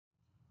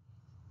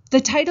The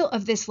title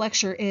of this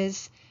lecture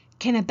is,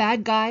 Can a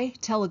Bad Guy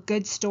Tell a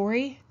Good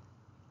Story?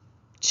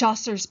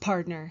 Chaucer's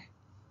Partner.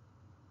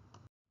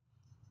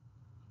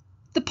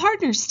 The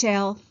Partner's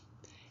Tale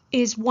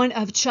is one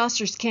of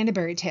Chaucer's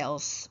Canterbury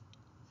Tales.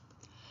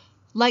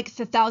 Like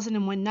The Thousand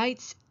and One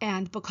Nights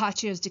and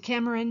Boccaccio's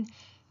Decameron,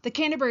 the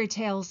Canterbury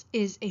Tales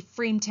is a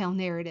frame-tale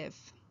narrative.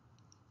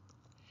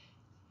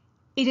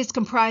 It is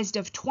comprised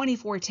of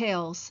 24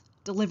 tales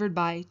delivered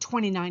by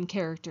 29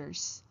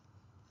 characters.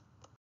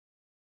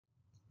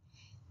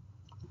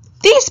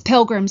 These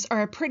pilgrims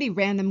are a pretty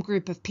random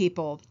group of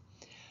people.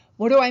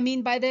 What do I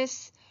mean by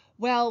this?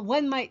 Well,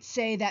 one might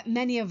say that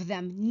many of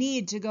them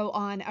need to go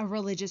on a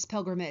religious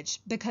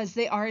pilgrimage because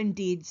they are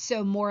indeed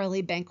so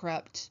morally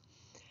bankrupt.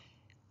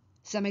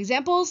 Some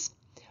examples?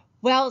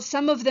 Well,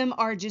 some of them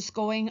are just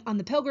going on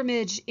the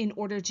pilgrimage in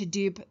order to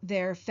dupe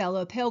their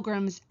fellow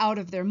pilgrims out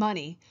of their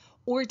money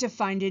or to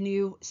find a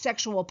new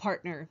sexual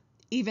partner,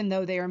 even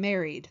though they are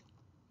married.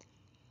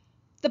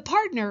 The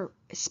partner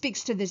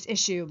speaks to this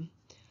issue.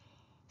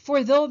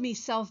 For though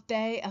myself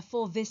be a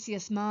full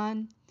vicious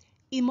man,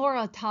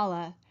 immoral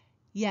tala,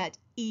 yet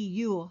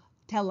eu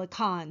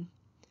telecan.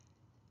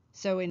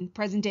 So in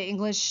present-day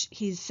English,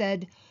 he's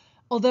said,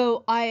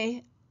 although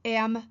I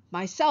am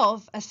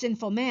myself a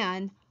sinful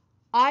man,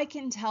 I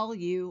can tell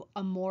you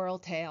a moral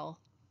tale.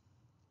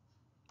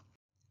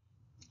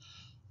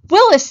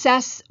 We'll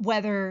assess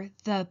whether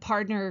the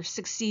partner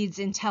succeeds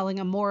in telling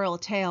a moral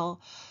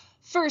tale.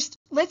 First,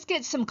 let's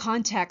get some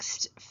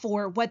context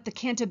for what the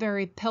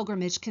Canterbury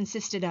pilgrimage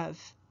consisted of.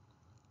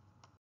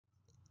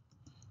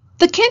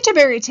 The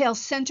Canterbury Tales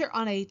center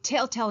on a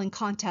tale-telling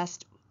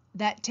contest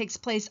that takes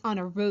place on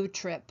a road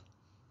trip.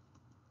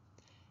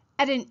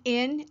 At an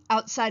inn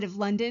outside of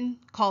London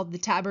called the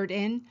Tabard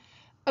Inn,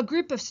 a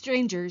group of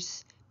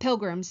strangers,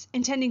 pilgrims,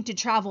 intending to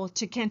travel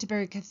to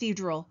Canterbury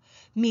Cathedral,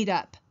 meet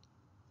up.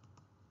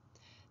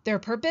 Their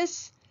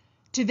purpose?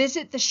 To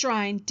visit the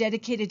shrine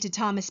dedicated to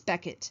Thomas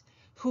Becket,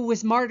 who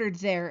was martyred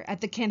there at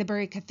the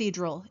Canterbury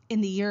Cathedral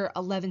in the year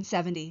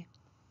 1170.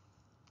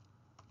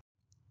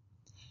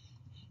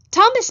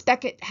 Thomas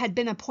Becket had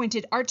been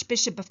appointed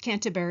Archbishop of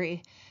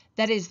Canterbury,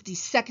 that is the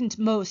second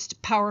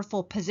most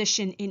powerful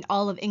position in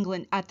all of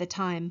England at the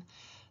time,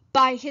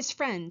 by his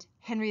friend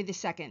Henry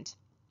II.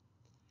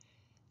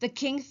 The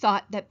king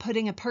thought that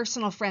putting a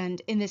personal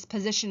friend in this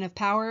position of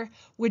power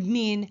would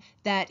mean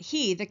that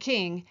he, the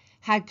king,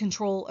 had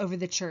control over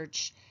the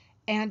church.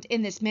 And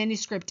in this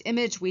manuscript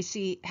image, we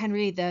see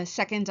Henry II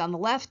on the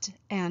left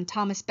and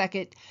Thomas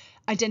Becket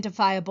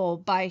identifiable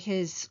by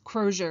his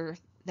crozier,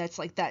 that's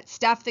like that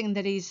staff thing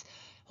that he's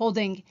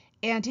holding,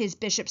 and his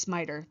bishop's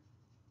mitre,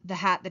 the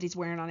hat that he's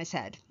wearing on his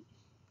head.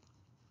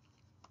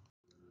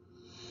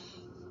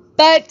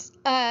 But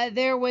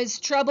there was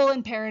trouble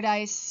in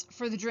paradise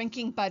for the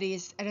drinking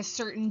buddies at a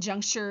certain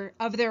juncture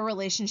of their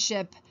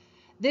relationship.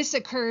 This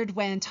occurred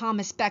when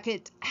Thomas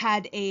Becket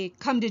had a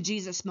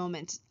come-to-Jesus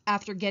moment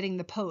after getting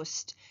the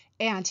post,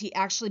 and he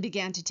actually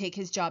began to take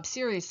his job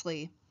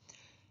seriously.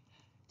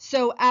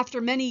 So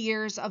after many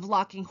years of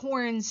locking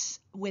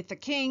horns with the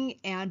king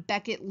and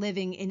Becket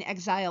living in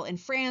exile in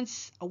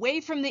France,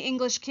 away from the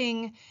English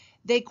king,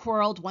 they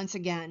quarreled once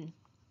again.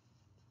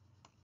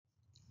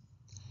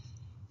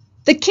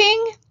 The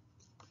king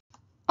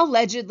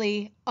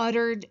allegedly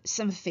uttered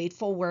some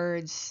fateful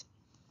words.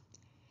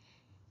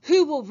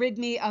 Who will rid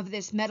me of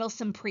this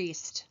meddlesome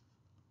priest?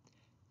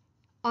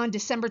 On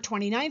December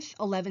 29th,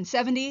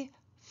 1170,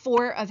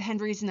 4 of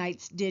Henry's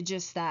knights did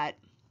just that.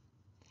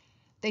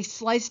 They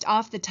sliced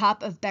off the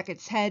top of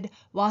Becket's head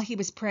while he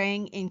was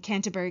praying in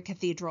Canterbury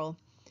Cathedral.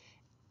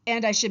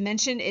 And I should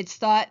mention, it's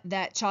thought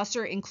that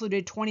Chaucer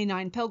included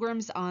 29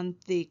 pilgrims on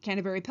the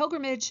Canterbury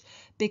pilgrimage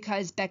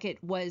because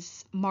Becket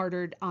was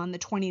martyred on the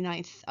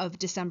 29th of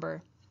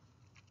December.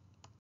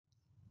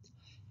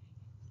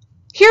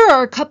 Here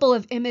are a couple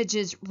of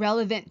images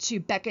relevant to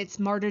Becket's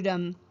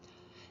martyrdom.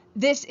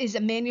 This is a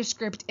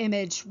manuscript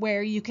image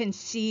where you can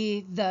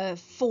see the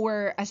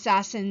 4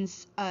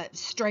 assassins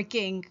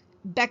striking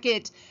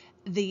Becket,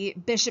 the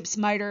bishop's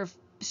mitre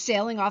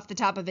sailing off the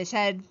top of his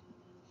head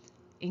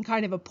in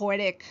kind of a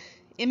poetic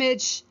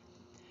image.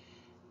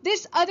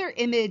 This other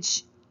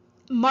image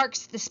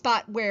marks the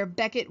spot where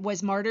Becket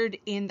was martyred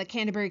in the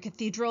Canterbury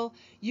Cathedral.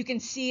 You can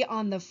see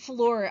on the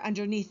floor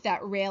underneath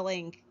that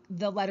railing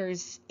the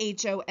letters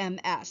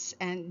HOMS,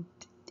 and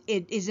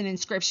it is an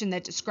inscription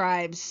that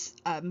describes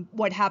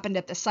what happened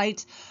at the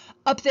site.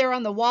 Up there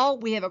on the wall,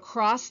 we have a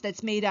cross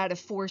that's made out of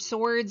 4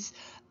 swords.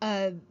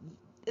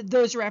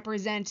 Those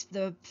represent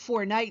the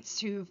 4 knights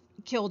who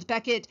killed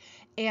Becket,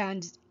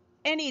 and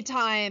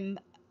anytime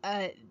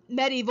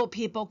medieval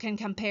people can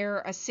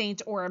compare a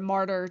saint or a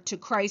martyr to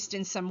Christ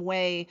in some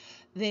way,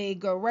 they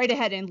go right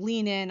ahead and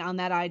lean in on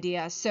that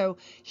idea. So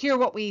here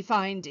what we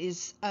find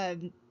is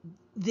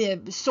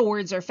the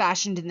swords are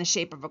fashioned in the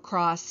shape of a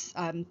cross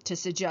to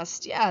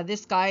suggest, yeah,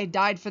 this guy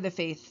died for the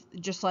faith,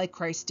 just like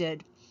Christ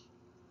did.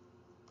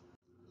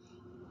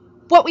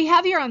 What we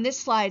have here on this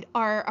slide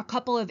are a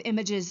couple of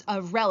images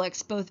of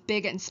relics, both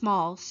big and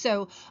small.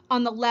 So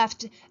on the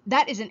left,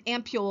 that is an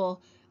ampule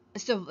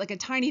so like a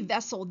tiny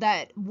vessel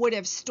that would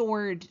have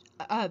stored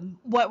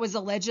what was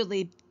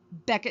allegedly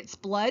Becket's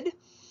blood.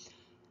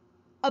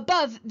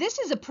 Above, this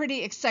is a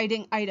pretty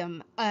exciting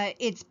item.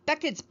 It's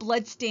Becket's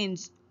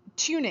bloodstained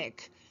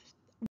tunic,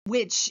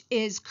 which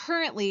is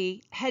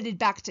currently headed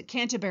back to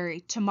Canterbury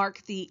to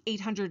mark the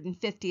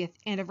 850th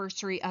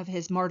anniversary of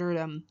his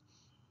martyrdom.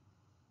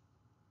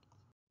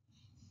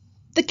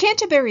 The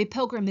Canterbury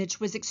pilgrimage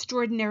was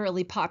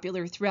extraordinarily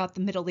popular throughout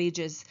the Middle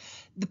Ages.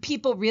 The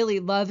people really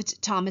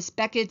loved Thomas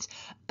Becket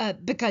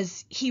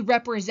because he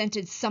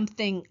represented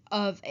something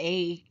of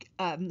a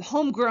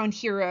homegrown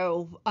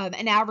hero,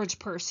 an average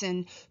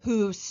person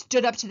who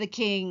stood up to the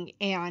king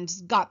and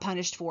got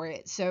punished for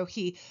it. So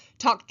he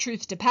talked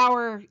truth to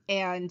power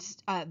and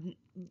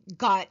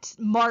got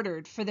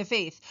martyred for the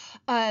faith.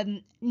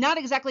 Not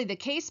exactly the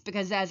case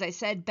because, as I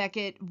said,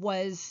 Becket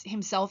was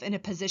himself in a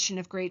position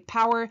of great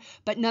power,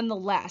 but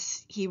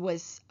nonetheless, he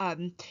was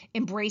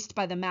embraced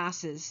by the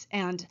masses,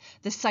 and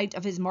the site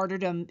of his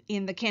martyrdom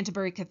in the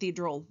Canterbury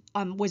Cathedral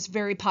was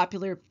very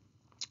popular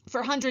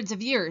for hundreds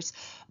of years.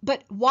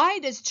 But why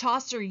does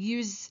Chaucer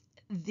use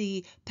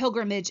the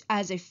pilgrimage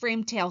as a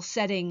frame tale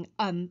setting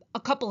a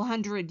couple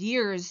hundred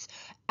years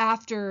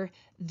after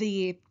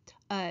the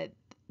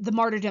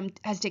martyrdom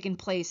has taken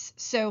place?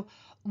 So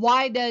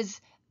why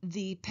does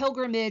the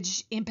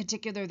pilgrimage, in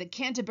particular the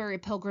Canterbury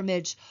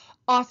pilgrimage,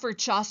 offer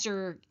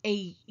Chaucer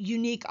a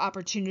unique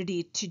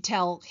opportunity to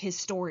tell his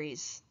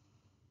stories?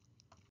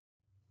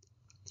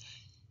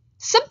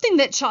 Something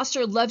that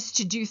Chaucer loves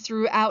to do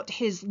throughout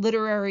his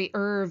literary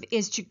oeuvre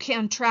is to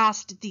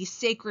contrast the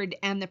sacred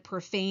and the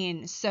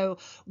profane. So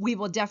we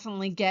will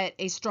definitely get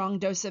a strong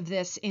dose of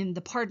this in The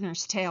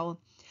Pardoner's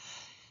Tale.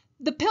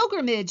 The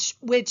pilgrimage,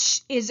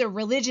 which is a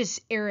religious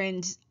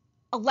errand,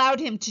 allowed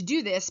him to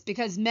do this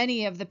because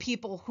many of the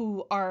people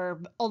who are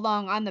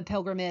along on the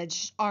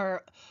pilgrimage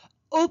are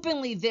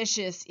openly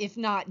vicious, if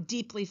not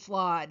deeply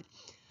flawed.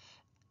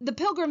 The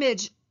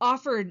pilgrimage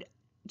offered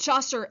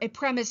Chaucer a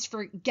premise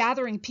for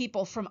gathering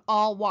people from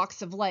all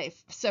walks of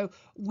life. So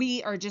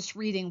we are just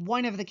reading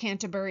one of the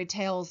Canterbury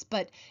Tales,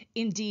 but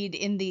indeed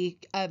in the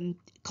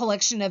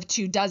collection of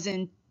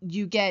 24,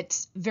 you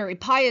get very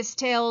pious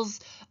tales.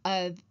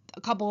 A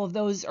couple of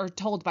those are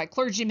told by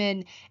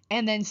clergymen,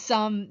 and then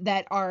some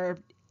that are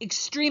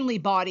extremely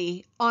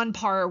bawdy, on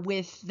par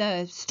with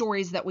the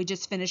stories that we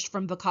just finished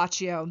from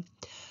Boccaccio.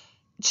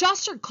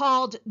 Chaucer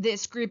called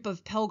this group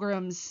of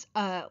pilgrims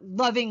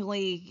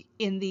lovingly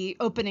in the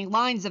opening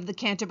lines of the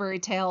Canterbury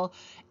Tale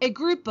a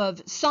group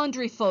of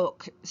sundry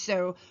folk,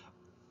 so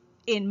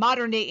in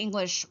modern day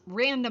English,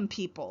 random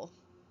people.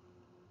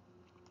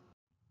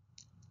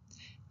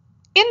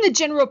 In the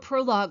general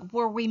prologue,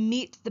 where we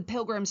meet the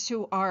pilgrims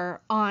who are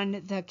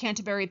on the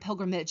Canterbury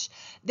pilgrimage,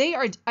 they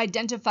are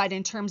identified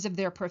in terms of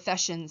their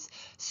professions.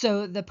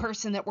 So the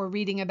person that we're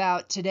reading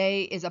about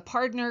today is a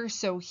pardoner,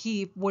 so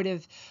he would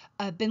have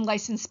been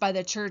licensed by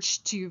the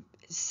church to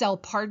sell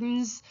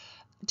pardons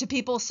to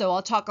people. So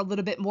I'll talk a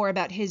little bit more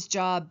about his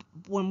job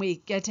when we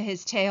get to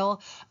his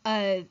tale.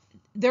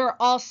 There are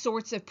all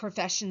sorts of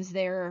professions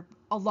there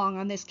along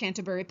on this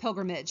Canterbury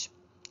pilgrimage.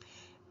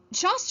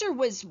 Chaucer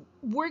was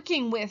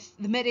working with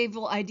the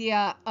medieval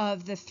idea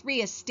of the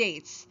three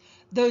estates.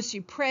 Those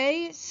who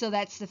pray, so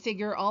that's the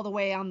figure all the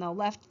way on the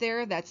left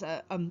there, that's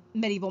a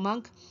medieval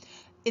monk.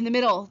 In the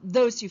middle,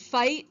 those who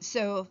fight,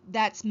 so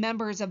that's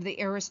members of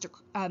the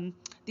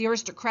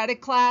aristocratic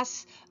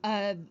class.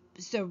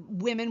 So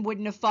women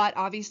wouldn't have fought,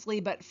 obviously,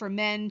 but for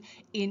men,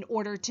 in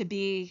order to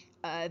be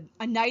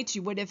a knight,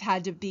 you would have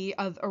had to be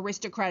of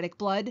aristocratic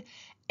blood.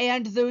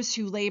 And those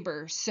who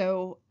labor,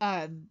 so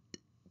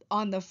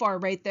on the far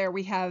right there,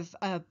 we have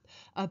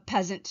a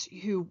peasant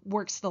who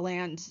works the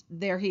land.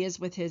 There he is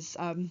with his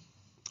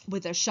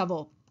with a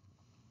shovel.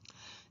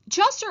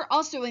 Chaucer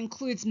also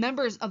includes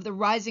members of the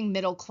rising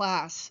middle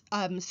class.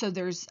 So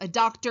there's a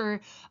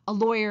doctor, a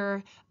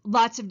lawyer,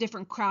 lots of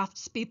different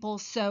craftspeople.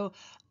 So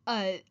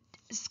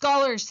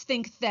scholars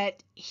think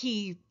that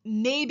he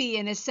maybe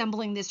in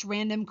assembling this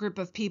random group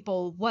of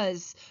people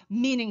was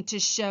meaning to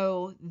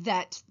show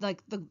that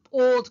like the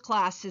old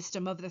class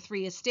system of the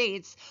three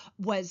estates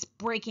was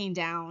breaking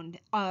down,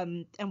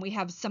 and we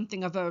have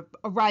something of a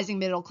rising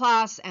middle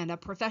class and a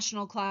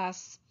professional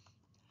class.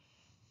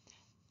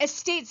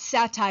 Estate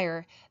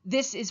satire,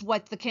 this is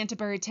what the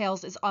Canterbury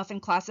Tales is often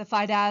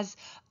classified as.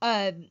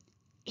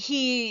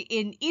 He,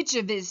 in each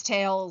of his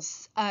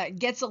tales,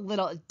 gets a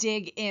little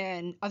dig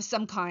in of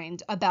some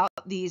kind about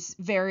these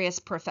various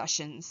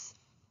professions.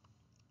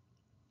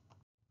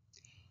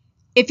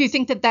 If you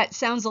think that that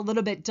sounds a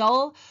little bit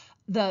dull,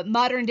 the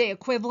modern day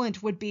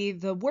equivalent would be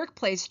the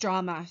workplace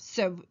drama.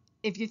 So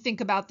if you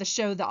think about the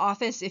show The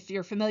Office, if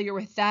you're familiar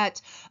with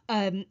that,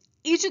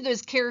 each of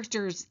those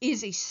characters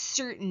is a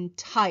certain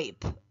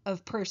type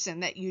of person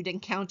that you'd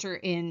encounter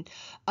in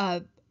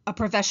a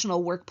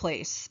professional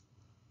workplace.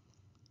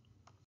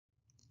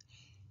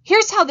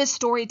 Here's how this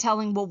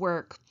storytelling will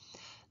work.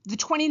 The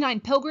 29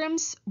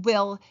 pilgrims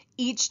will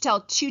each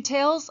tell 2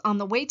 tales on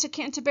the way to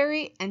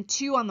Canterbury and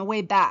 2 on the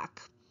way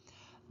back.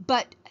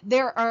 but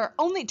there are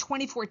only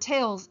 24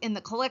 tales in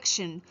the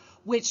collection,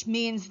 which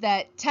means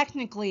that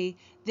technically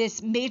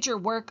this major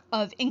work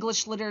of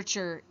English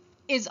literature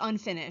is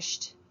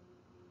unfinished.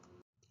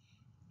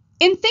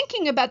 In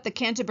thinking about the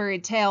Canterbury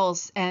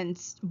Tales and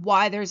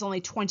why there's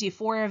only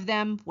 24 of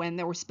them when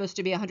there were supposed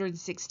to be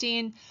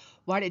 116,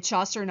 why did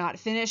Chaucer not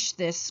finish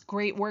this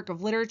great work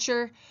of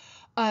literature?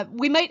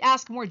 We might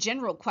ask more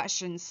general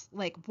questions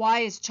like, why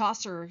is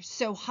Chaucer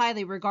so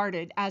highly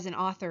regarded as an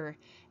author?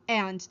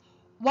 And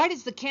why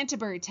does the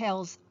Canterbury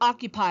Tales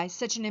occupy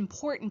such an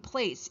important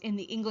place in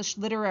the English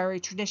literary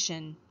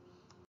tradition?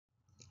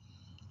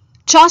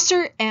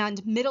 Chaucer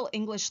and Middle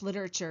English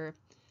literature.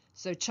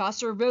 So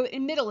Chaucer wrote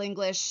in Middle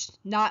English,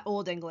 not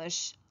Old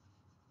English.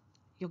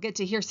 You'll get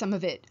to hear some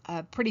of it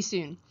pretty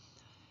soon.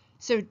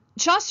 So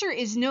Chaucer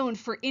is known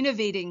for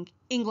innovating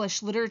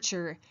English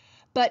literature,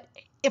 but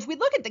if we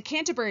look at the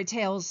Canterbury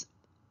Tales,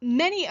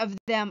 many of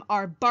them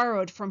are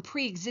borrowed from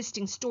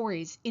pre-existing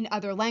stories in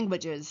other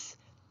languages.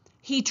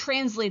 He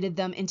translated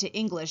them into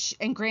English,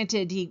 and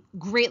granted, he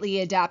greatly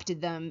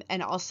adapted them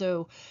and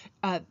also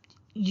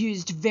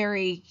used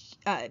very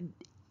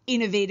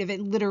innovative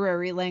and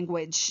literary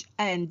language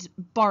and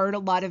borrowed a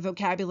lot of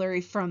vocabulary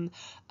from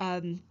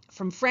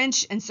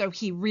French, and so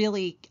he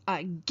really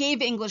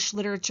gave English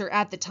literature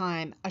at the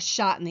time a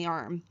shot in the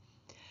arm.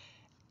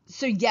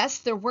 So yes,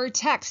 there were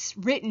texts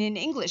written in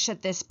English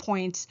at this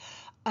point,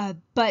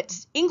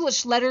 but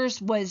English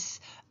letters was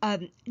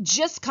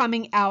just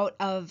coming out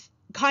of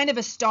kind of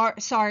a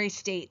sorry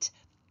state.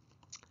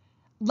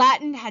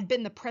 Latin had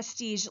been the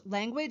prestige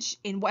language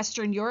in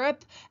Western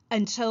Europe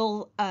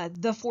until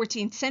the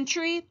 14th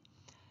century.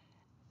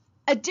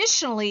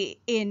 Additionally,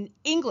 in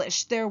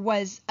English, there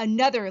was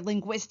another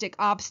linguistic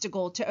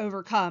obstacle to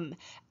overcome,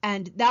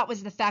 and that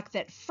was the fact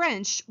that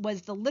French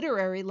was the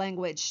literary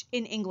language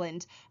in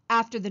England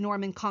after the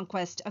Norman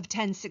conquest of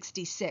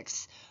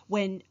 1066,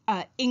 when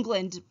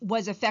England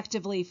was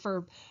effectively,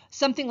 for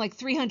something like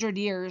 300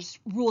 years,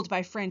 ruled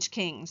by French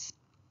kings.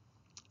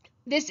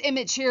 This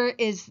image here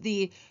is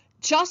the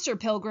Chaucer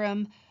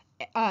pilgrim,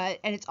 and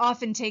it's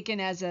often taken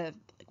as an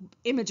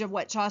image of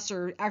what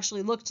Chaucer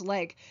actually looked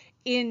like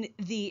in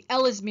the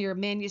Ellesmere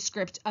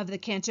manuscript of the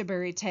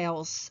Canterbury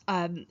Tales.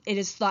 It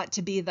is thought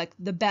to be like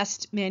the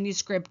best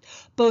manuscript,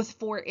 both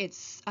for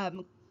its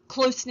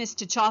closeness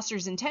to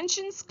Chaucer's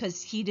intentions,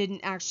 because he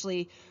didn't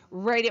actually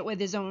write it with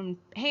his own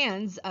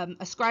hands.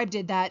 A scribe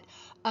did that.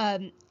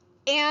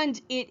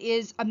 And it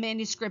is a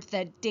manuscript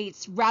that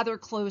dates rather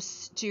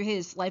close to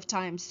his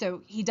lifetime.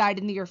 So he died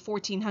in the year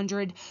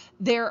 1400.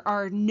 There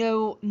are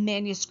no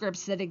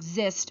manuscripts that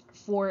exist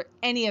for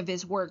any of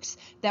his works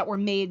that were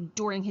made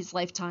during his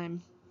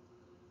lifetime.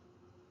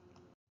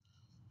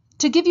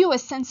 To give you a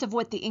sense of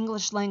what the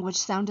English language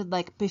sounded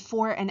like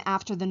before and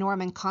after the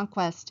Norman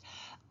conquest,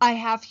 I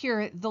have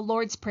here the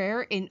Lord's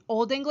Prayer in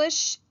Old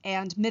English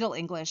and Middle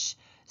English.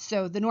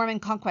 So the Norman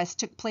conquest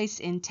took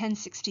place in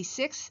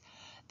 1066.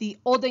 The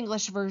Old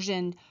English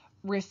version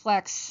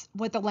reflects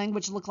what the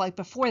language looked like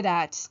before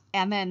that,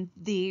 and then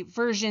the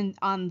version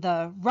on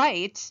the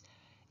right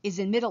is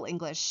in Middle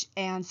English,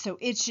 and so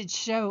it should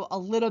show a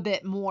little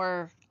bit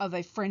more of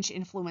a French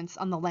influence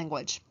on the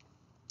language.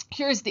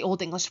 Here's the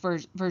Old English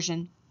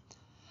version.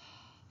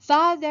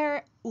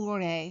 Father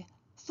ure,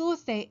 thu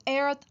the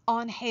ert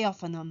on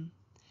heofanum,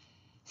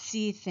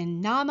 si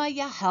thin nama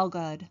ya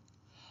helgad,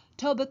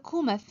 tobe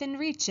kuma thin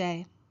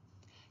riche,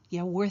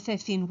 ya worthe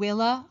thin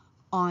willa,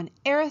 on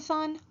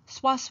Erathon,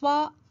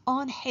 Swaswa,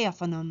 on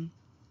Heofanum.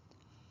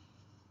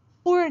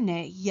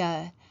 Urne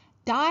ye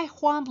die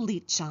Juan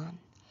Lichan,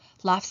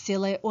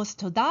 Lafsile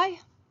ostodai,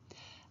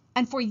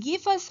 and for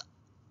Yifas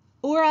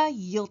ura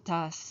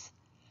yiltas,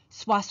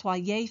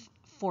 Swaswa ye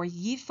for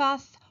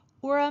Yifath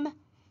uram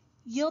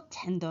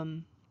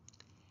yiltendum,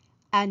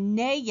 and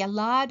ne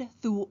yalad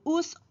thu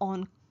us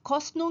on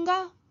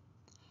Kostnunga,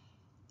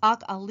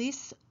 ak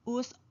alis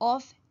us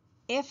of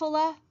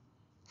Efola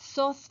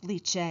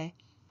sothliche.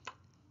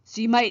 So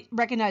you might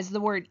recognize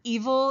the word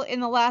evil in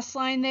the last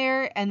line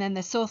there, and then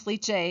the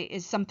sothliche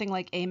is something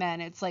like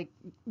amen. It's like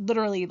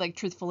literally like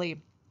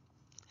truthfully.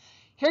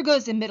 Here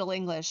goes in Middle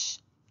English.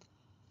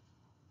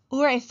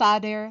 Ure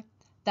Fader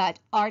that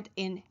art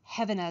in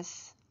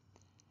heavenes,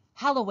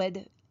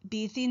 hallowed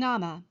be thy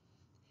name.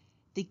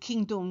 The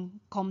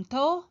kingdom come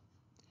to,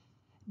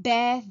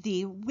 be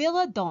the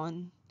will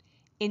done,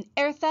 in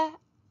earth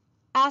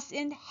as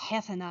in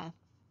heaven.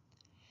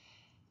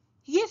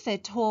 Give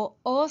it to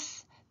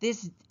us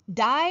this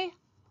day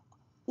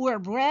our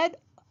bread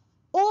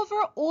over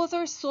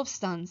other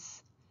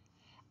substance,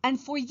 and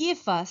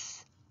forgive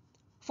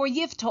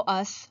to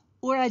us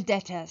our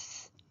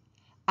debts,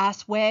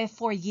 as we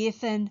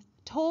forgiven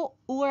to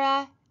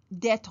our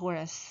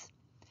debtors,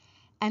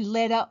 and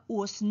lead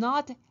us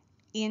not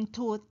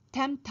into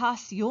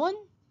temptation,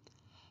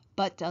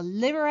 but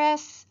deliver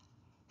us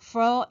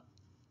from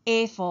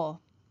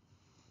evil.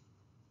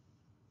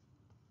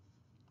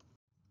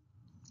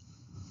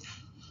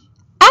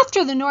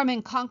 After the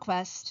Norman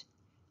conquest,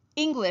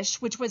 English,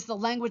 which was the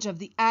language of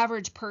the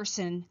average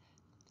person,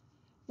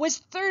 was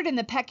third in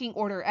the pecking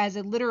order as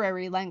a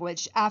literary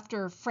language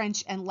after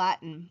French and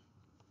Latin.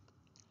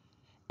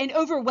 An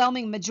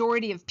overwhelming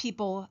majority of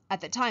people at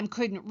the time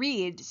couldn't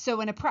read, so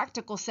in a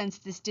practical sense,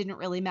 this didn't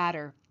really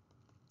matter.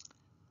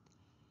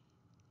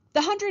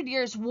 The 100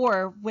 Years'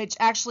 War, which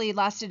actually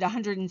lasted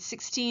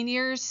 116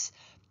 years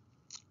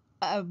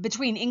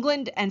between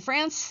England and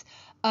France,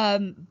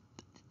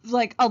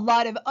 like a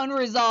lot of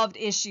unresolved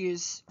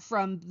issues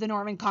from the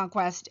Norman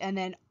conquest, and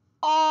then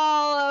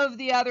all of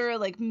the other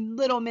like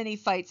little mini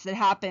fights that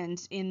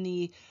happened in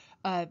the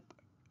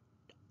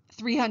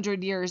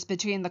 300 years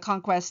between the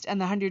conquest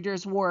and the 100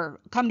 Years' War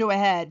come to a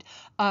head.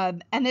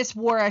 And this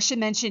war, I should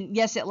mention,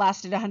 yes, it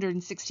lasted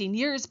 116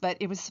 years, but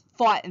it was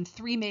fought in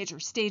 3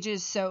 major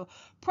stages, so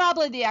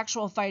probably the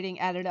actual fighting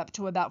added up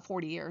to about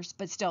 40 years,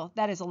 but still,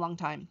 that is a long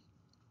time.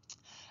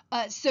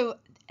 So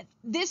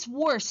this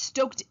war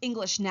stoked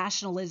English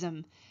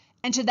nationalism,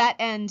 and to that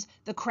end,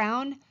 the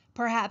crown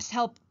perhaps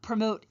helped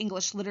promote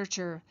English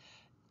literature.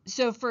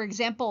 So, for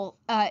example,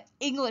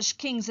 English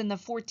kings in the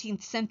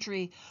 14th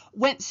century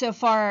went so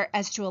far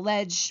as to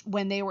allege,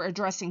 when they were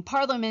addressing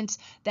Parliament,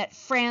 that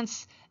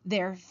France,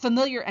 their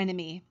familiar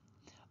enemy,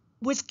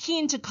 was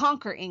keen to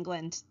conquer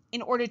England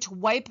in order to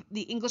wipe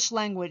the English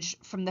language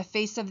from the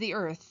face of the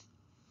earth.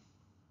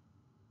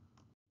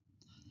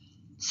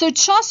 So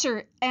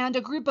Chaucer and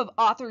a group of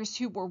authors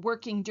who were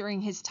working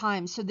during his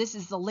time, so this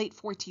is the late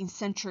 14th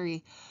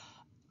century,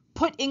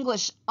 put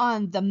English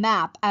on the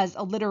map as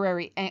a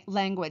literary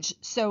language.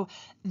 So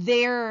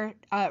their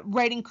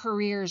writing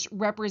careers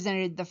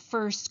represented the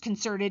first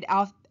concerted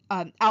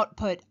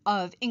output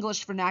of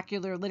English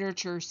vernacular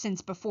literature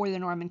since before the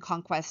Norman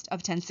conquest of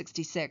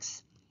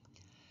 1066.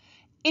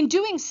 In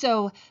doing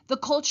so, the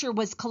culture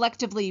was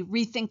collectively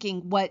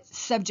rethinking what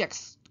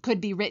subjects could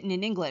be written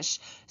in English.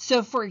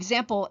 So, for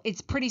example,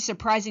 it's pretty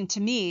surprising to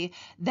me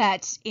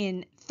that in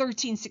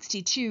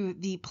 1362,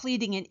 the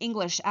Pleading in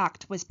English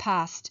Act was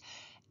passed.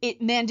 It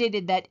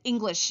mandated that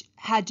English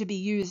had to be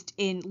used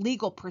in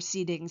legal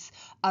proceedings.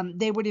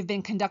 They would have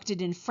been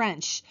conducted in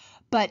French.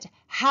 But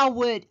how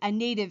would a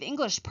native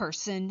English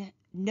person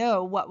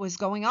know what was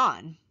going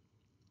on?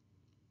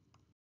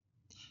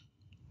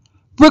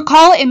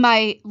 Recall in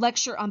my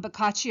lecture on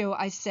Boccaccio,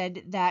 I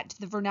said that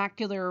the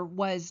vernacular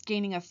was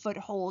gaining a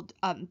foothold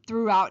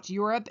throughout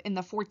Europe in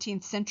the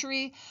 14th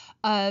century.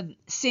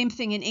 Same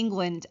thing in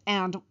England.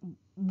 And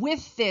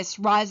with this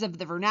rise of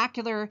the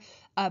vernacular,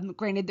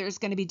 granted, there's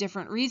going to be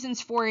different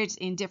reasons for it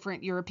in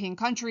different European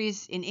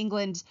countries. In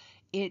England,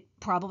 it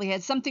probably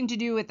had something to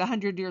do with the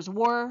 100 Years'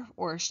 War,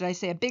 or should I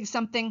say a big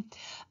something.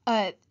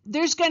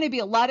 There's going to be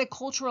a lot of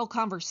cultural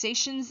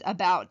conversations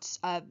about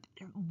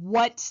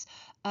what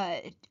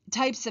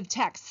types of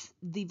texts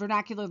the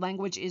vernacular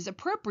language is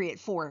appropriate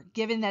for,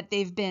 given that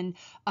they've been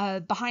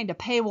behind a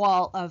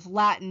paywall of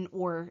Latin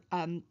or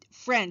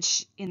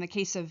French in the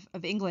case of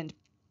England.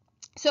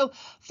 So,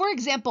 for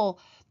example,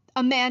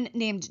 a man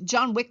named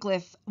John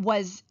Wycliffe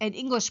was an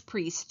English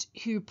priest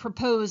who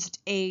proposed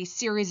a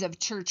series of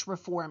church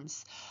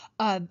reforms.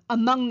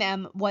 Among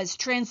them was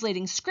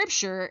translating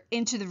scripture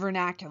into the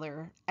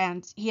vernacular,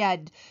 and he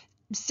had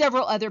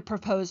several other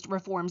proposed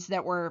reforms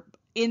that were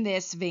in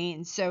this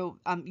vein. So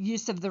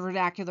use of the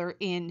vernacular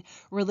in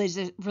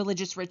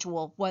religious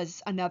ritual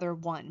was another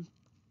one.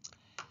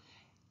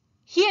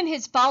 He and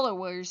his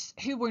followers,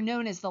 who were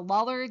known as the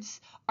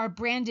Lollards, are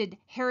branded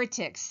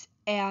heretics,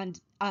 and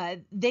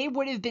they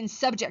would have been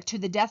subject to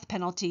the death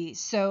penalty.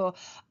 So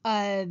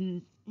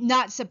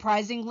not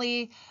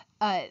surprisingly,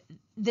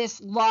 this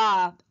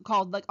law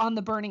called like on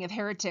the burning of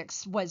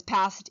heretics was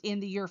passed in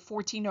the year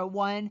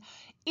 1401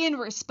 in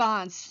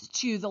response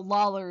to the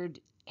Lollard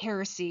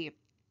heresy.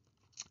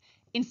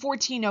 In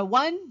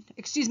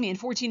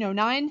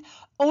 1409,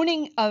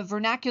 owning a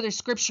vernacular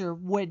scripture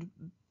would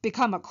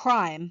become a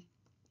crime.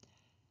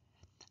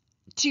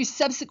 To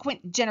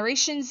subsequent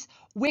generations,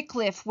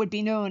 Wycliffe would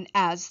be known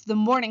as the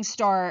morning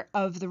star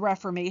of the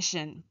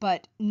Reformation,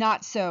 but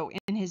not so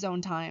in his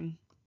own time.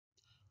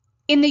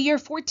 In the year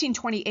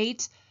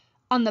 1428,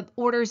 on the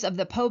orders of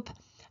the Pope,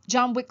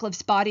 John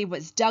Wycliffe's body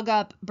was dug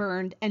up,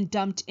 burned, and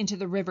dumped into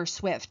the River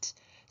Swift.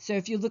 So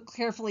if you look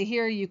carefully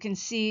here, you can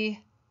see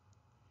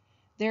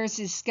there's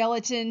his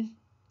skeleton.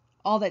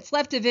 All that's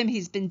left of him,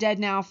 he's been dead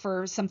now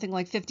for something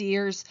like 50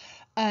 years,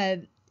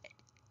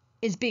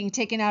 is being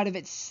taken out of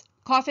its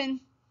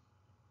coffin.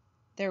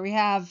 There we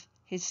have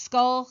his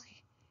skull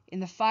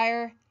in the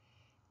fire.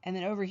 And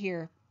then over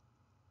here,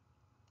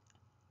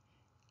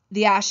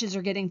 the ashes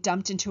are getting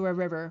dumped into a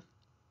river.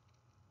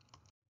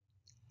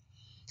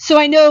 So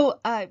I know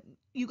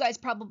you guys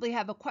probably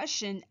have a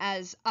question,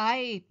 as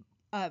I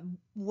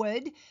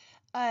would.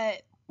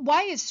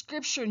 Why is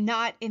scripture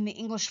not in the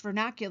English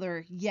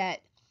vernacular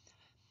yet?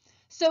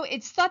 So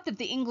it's thought that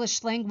the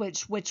English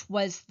language, which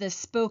was the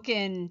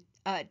spoken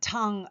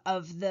tongue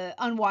of the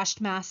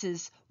unwashed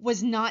masses,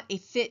 was not a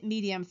fit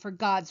medium for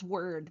God's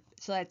word.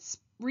 So that's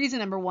reason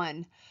number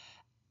one.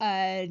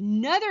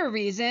 Another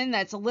reason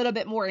that's a little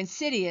bit more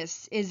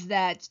insidious is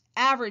that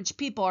average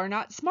people are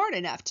not smart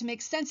enough to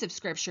make sense of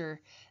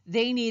scripture.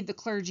 They need the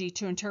clergy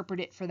to interpret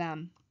it for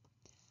them.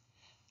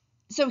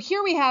 So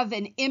here we have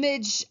an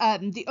image,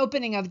 the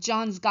opening of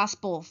John's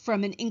Gospel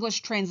from an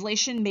English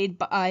translation made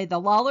by the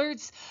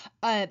Lollards.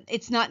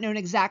 It's not known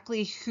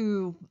exactly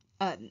who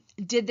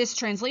did this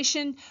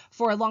translation.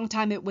 For a long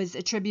time, it was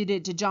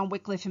attributed to John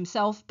Wycliffe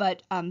himself,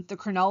 but the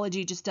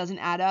chronology just doesn't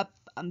add up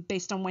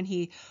based on when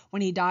he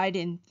died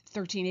in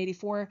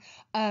 1384.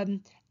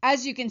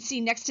 As you can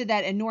see next to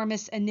that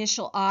enormous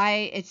initial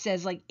I, it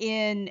says like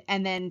in,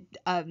 and then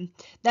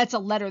that's a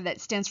letter that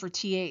stands for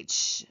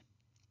TH.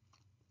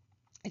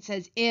 It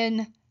says in,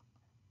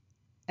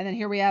 and then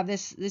here we have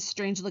this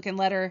strange looking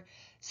letter.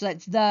 So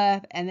that's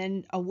the, and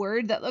then a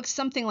word that looks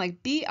something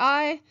like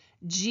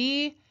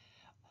B-I-G.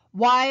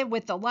 Y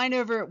with the line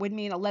over it would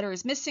mean a letter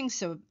is missing,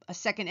 so a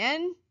second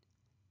N.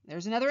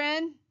 There's another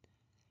N.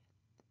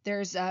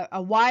 There's a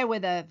Y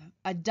with a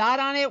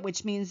dot on it,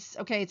 which means,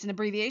 okay, it's an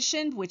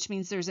abbreviation, which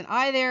means there's an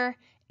I there,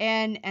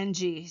 N and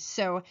G.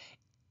 So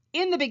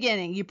in the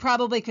beginning, you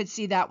probably could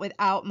see that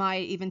without my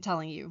even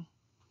telling you.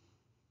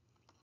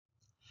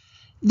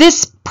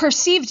 This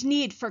perceived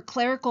need for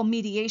clerical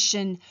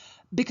mediation,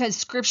 because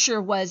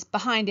scripture was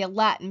behind a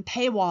Latin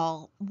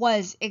paywall,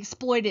 was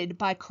exploited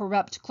by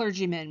corrupt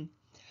clergymen.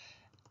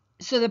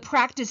 So the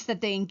practice that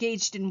they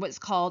engaged in was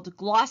called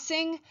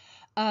glossing.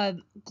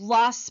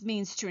 Gloss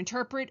means to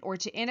interpret or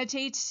to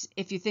annotate.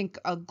 If you think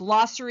a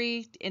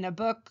glossary in a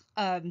book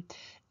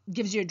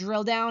gives you a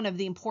drill down of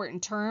the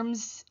important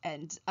terms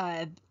and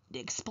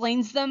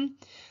explains them.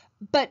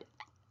 But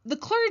the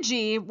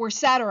clergy were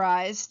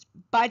satirized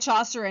by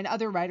Chaucer and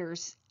other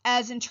writers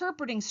as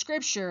interpreting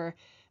scripture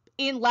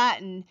in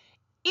Latin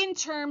in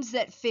terms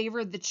that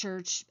favored the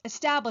church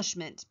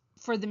establishment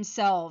for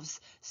themselves.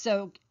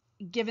 So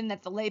given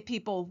that the lay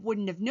people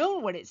wouldn't have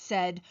known what it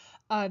said,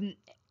 and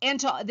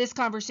to this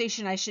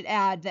conversation, I should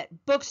add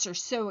that books are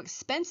so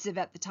expensive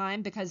at the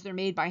time because they're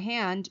made by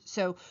hand,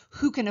 so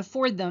who can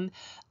afford them?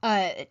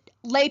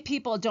 Lay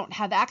people don't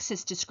have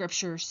access to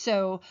scripture,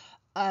 so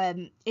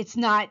it's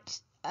not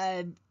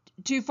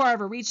too far of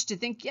a reach to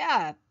think,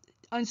 yeah,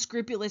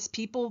 unscrupulous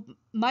people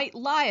might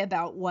lie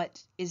about what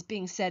is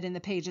being said in the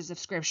pages of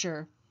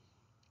scripture.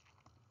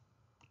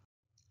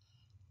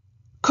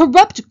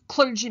 Corrupt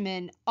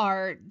clergymen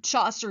are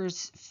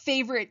Chaucer's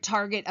favorite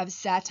target of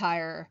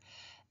satire.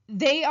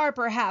 They are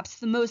perhaps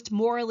the most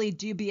morally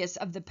dubious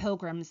of the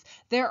pilgrims.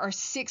 There are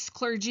 6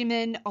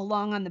 clergymen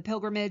along on the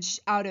pilgrimage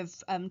out of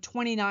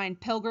 29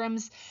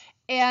 pilgrims,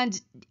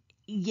 and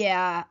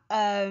yeah,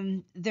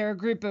 they're a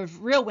group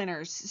of real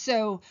winners.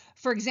 So,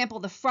 for example,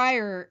 the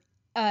friar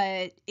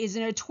is a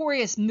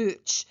notorious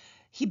mooch.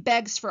 He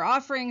begs for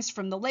offerings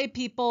from the lay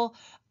people,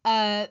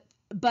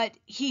 but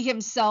he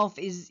himself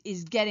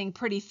is getting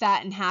pretty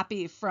fat and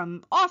happy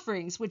from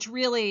offerings, which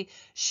really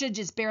should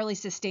just barely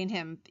sustain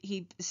him.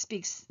 He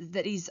speaks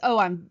that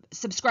I'm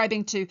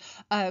subscribing to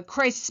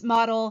Christ's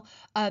model,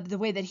 the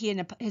way that he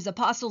and his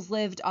apostles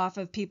lived off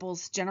of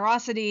people's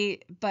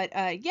generosity. But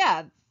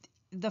yeah,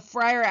 the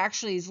friar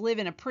actually is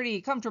living a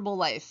pretty comfortable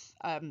life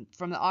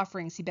from the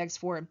offerings he begs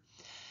for.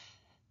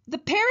 The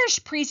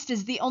parish priest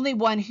is the only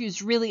one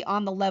who's really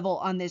on the level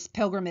on this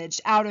pilgrimage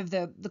out of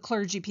the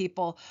clergy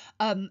people.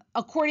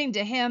 According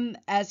to him,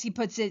 as he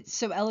puts it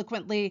so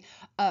eloquently,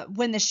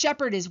 when the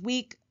shepherd is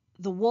weak,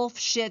 the wolf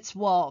shits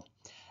wool.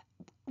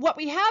 What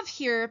we have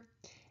here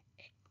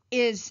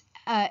is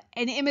an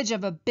image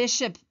of a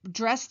bishop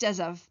dressed as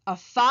a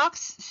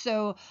fox.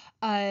 So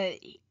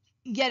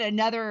yet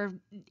another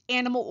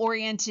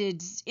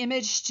animal-oriented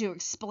image to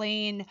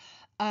explain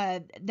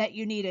that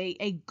you need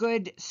a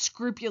good,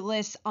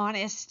 scrupulous,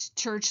 honest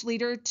church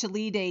leader to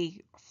lead a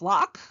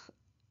flock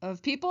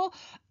of people.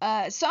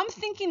 So I'm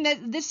thinking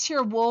that this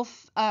here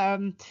wolf,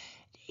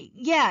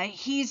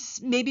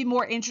 he's maybe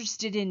more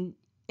interested in,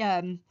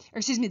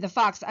 the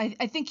fox.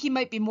 I think he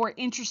might be more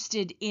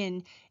interested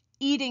in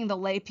eating the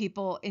lay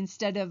people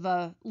instead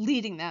of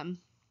leading them.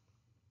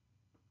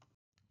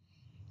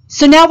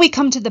 So now we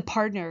come to the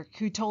partner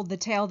who told the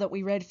tale that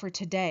we read for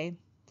today.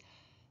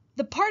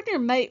 The partner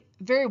might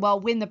very well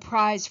win the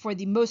prize for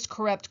the most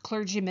corrupt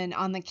clergyman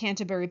on the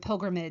Canterbury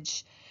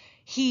pilgrimage.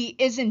 He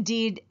is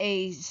indeed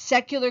a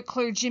secular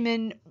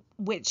clergyman,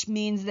 which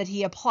means that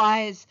he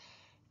applies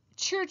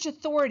church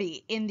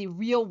authority in the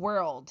real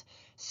world.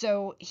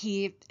 So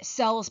he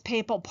sells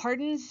papal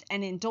pardons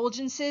and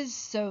indulgences.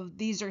 So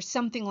these are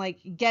something like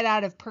get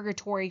out of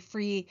purgatory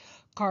free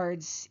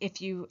cards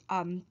if you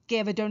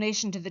gave a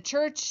donation to the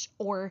church,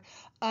 or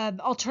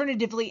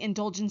alternatively,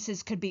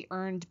 indulgences could be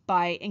earned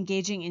by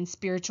engaging in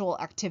spiritual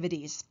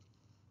activities.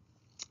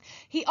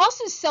 He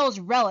also sells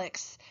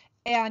relics,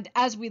 and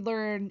as we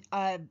learn,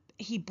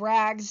 he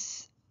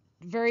brags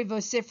very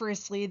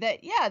vociferously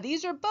that, yeah,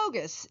 these are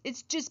bogus.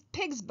 It's just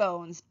pig's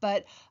bones,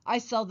 but I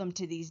sell them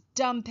to these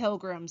dumb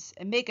pilgrims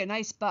and make a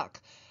nice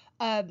buck.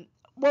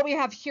 What we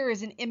have here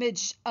is an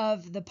image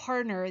of the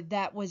partner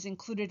that was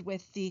included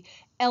with the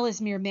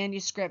Ellesmere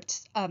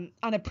manuscript. On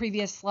a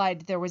previous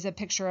slide, there was a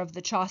picture of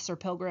the Chaucer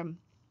pilgrim.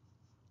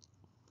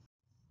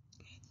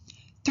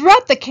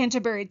 Throughout the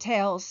Canterbury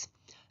Tales,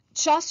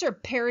 Chaucer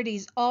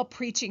parodies all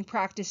preaching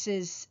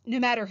practices, no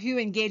matter who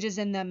engages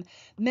in them,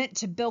 meant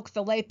to bilk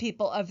the lay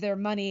people of their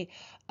money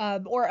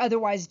or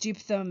otherwise dupe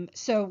them.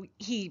 So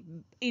he,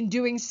 in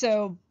doing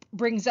so,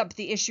 brings up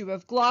the issue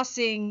of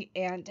glossing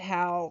and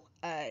how,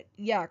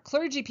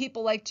 clergy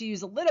people like to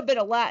use a little bit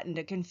of Latin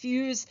to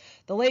confuse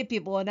the lay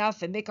people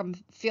enough and make them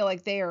feel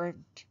like they are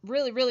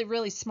really, really,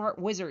 really smart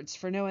wizards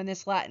for knowing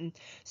this Latin.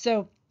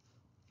 So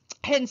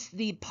hence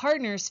the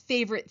partner's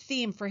favorite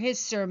theme for his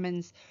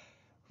sermons,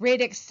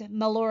 radix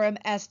malorum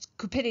est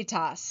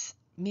cupiditas,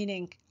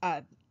 meaning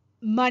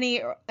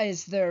money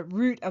is the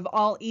root of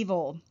all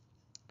evil.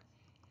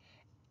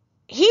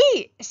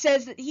 He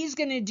says that he's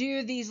going to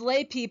do these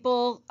lay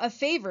people a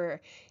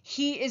favor.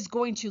 He is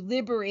going to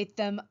liberate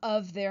them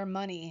of their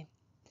money.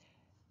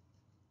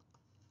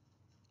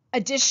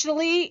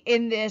 Additionally,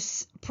 in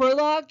this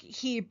prologue,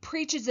 he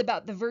preaches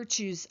about the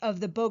virtues of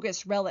the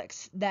bogus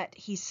relics that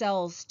he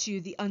sells to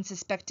the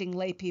unsuspecting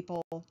lay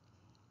people.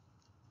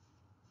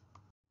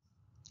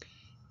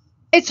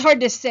 It's hard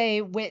to say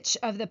which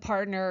of the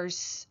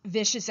partner's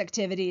vicious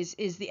activities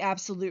is the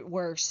absolute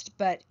worst,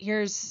 but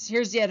here's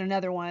yet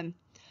another one.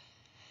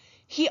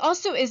 He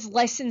also is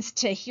licensed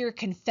to hear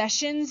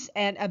confessions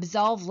and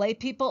absolve lay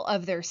people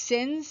of their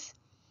sins.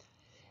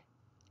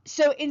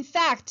 So, in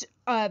fact,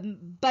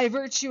 by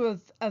virtue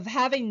of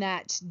having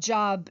that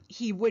job,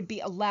 he would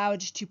be allowed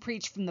to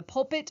preach from the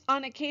pulpit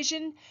on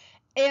occasion.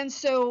 And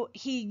so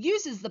he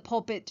uses the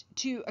pulpit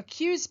to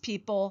accuse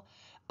people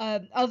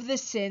of the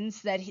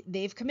sins that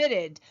they've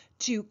committed,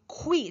 to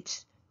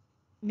quit,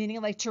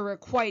 meaning like to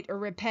requite or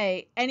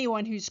repay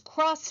anyone who's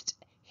crossed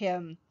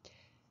him.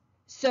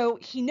 So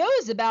he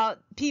knows about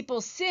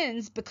people's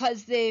sins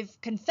because they've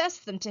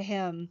confessed them to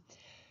him.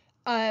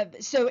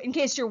 So in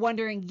case you're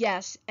wondering,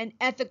 yes, an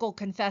ethical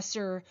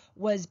confessor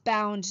was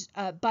bound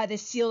by the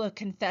seal of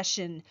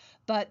confession,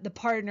 but the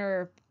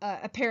partner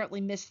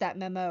apparently missed that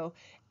memo.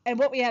 And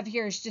what we have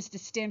here is just a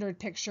standard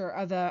picture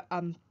of a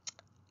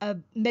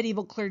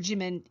medieval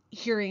clergyman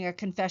hearing a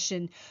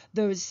confession.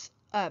 Those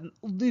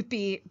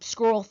loopy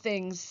scroll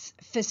things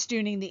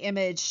festooning the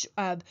image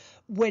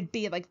would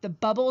be like the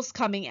bubbles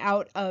coming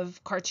out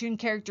of cartoon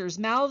characters'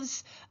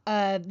 mouths.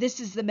 This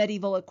is the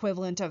medieval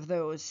equivalent of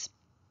those.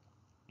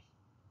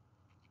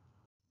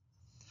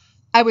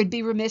 I would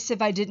be remiss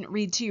if I didn't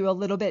read to you a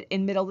little bit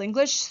in Middle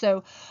English,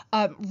 so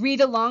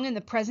read along in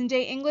the present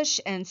day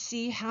English and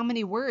see how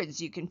many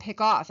words you can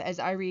pick off as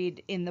I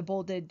read in the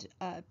bolded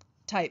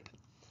type.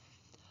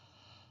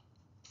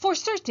 For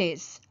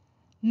certes,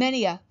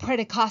 many a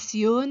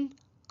predicación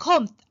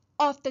komt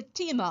of the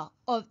tema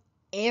of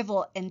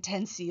evil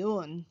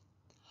intención.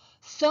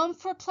 Some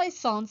for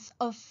plaisance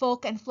of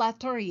folk and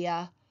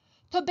flatteria,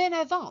 to ben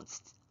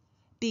avanced,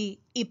 be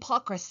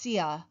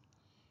hypocrisia,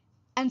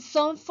 and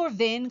some for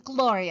vain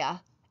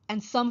gloria,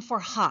 and some for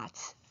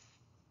hot.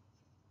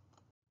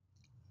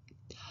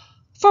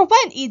 For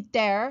when id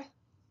there,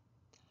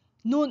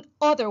 nun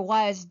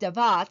otherwise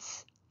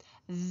debats,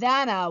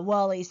 Vanna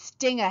Wally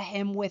stinga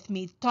him with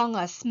me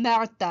tonga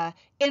smerta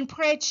in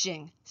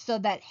preaching, so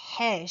that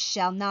he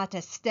shall not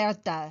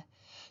esterta.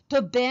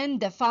 To ben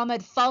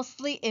defamed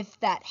falsely if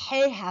that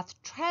he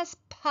hath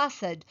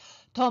trespassed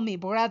to me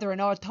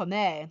brethren or to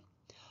me.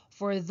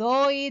 For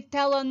though he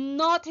tell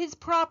not his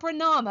proper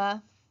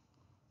name,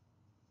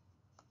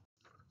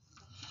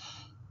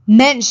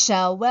 men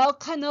shall well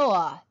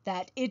canoa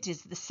that it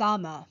is the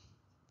same.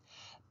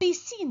 Be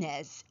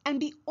sines and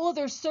be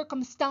other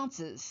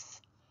circumstances.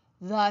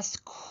 Thus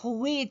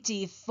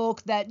quitty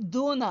folk that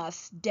do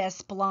us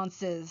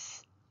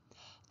desplances.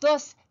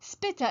 Thus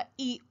spitta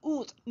e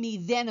ut me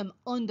venom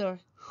under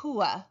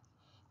hua.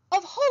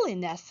 Of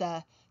holiness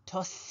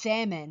to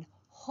semen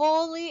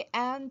holy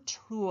and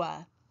true.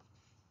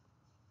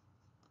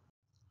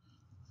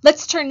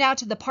 Let's turn now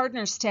to the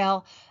partner's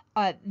tale.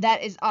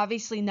 That is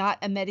obviously not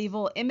a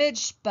medieval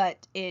image,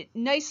 but it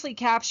nicely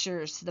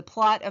captures the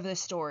plot of the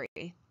story.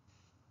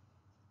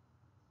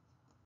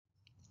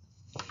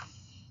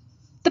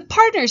 The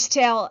partner's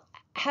tale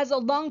has a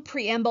long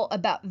preamble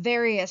about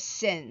various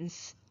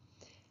sins.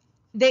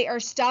 They are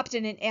stopped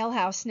in an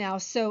alehouse now,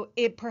 so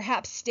it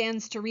perhaps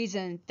stands to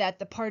reason that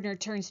the partner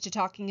turns to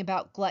talking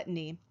about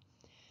gluttony.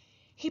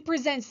 He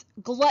presents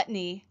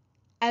gluttony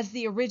as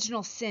the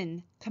original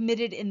sin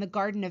committed in the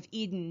Garden of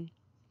Eden.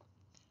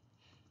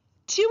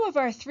 Two of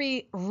our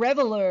three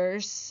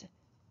revelers,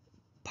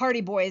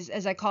 party boys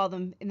as I call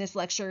them in this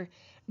lecture,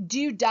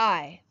 do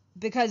die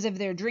because of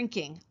their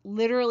drinking,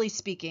 literally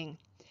speaking.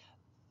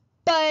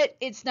 But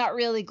it's not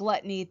really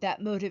gluttony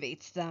that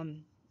motivates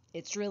them.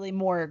 It's really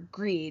more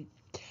greed.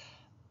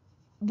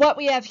 What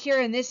we have here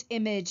in this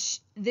image,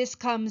 this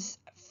comes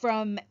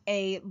from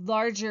a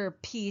larger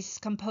piece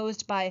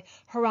composed by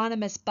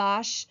Hieronymus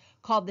Bosch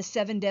called The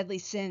Seven Deadly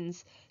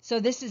Sins. So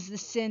this is the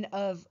sin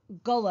of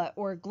gula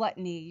or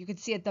gluttony. You can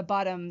see at the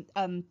bottom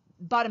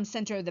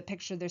center of the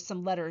picture there's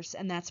some letters,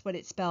 and that's what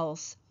it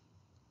spells.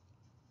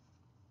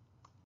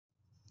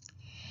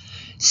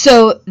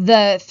 So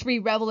the three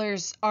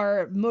revelers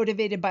are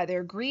motivated by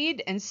their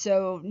greed, and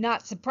so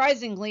not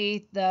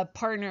surprisingly, the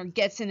partner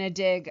gets in a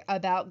dig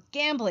about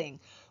gambling,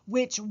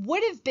 which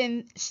would have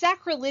been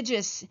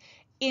sacrilegious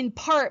in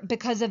part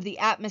because of the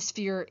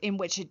atmosphere in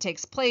which it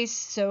takes place.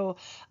 So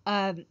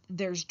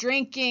there's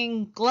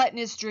drinking,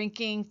 gluttonous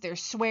drinking,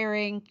 there's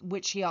swearing,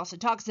 which he also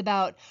talks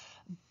about,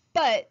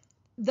 but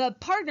the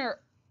partner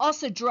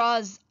also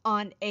draws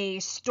on a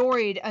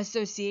storied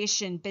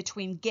association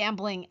between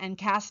gambling and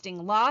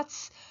casting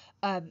lots.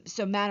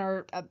 So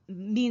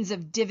means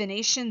of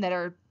divination that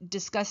are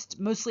discussed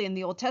mostly in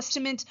the Old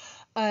Testament,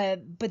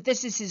 but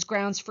this is his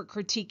grounds for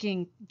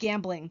critiquing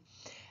gambling.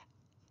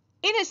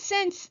 In a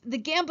sense, the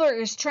gambler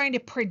is trying to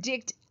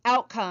predict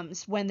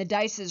outcomes when the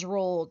dice is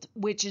rolled,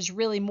 which is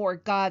really more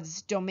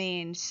God's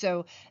domain.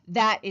 So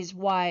that is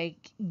why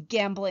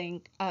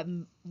gambling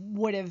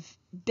would have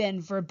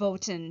been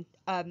verboten,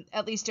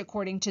 at least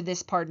according to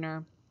this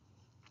partner.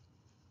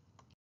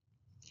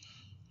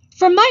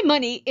 For my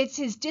money, it's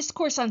his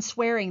discourse on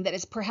swearing that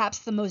is perhaps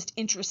the most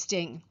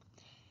interesting.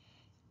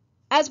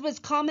 As was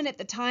common at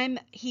the time,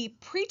 he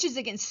preaches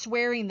against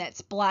swearing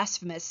that's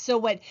blasphemous. So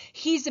what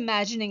he's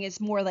imagining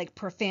is more like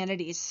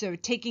profanities, so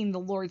taking the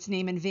Lord's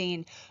name in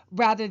vain,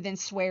 rather than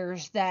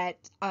swears that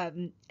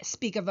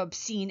speak of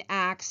obscene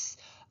acts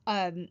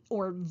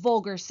or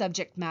vulgar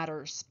subject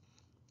matters.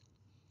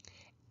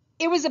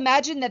 It was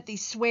imagined that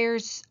these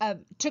swears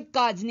took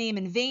God's name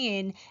in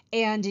vain,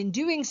 and in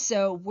doing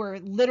so were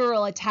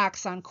literal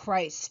attacks on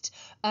Christ.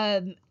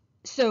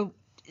 So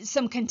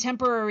some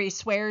contemporary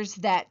swears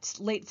that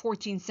late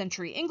 14th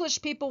century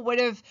English people would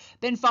have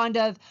been fond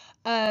of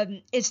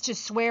is to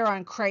swear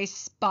on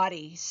Christ's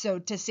body. So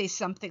to say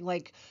something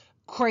like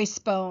Christ's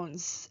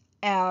bones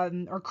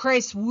or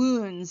Christ's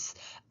wounds.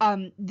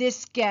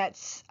 This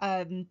gets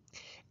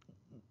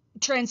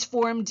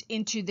transformed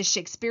into the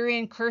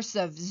Shakespearean curse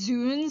of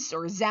zoons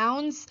or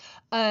zounds,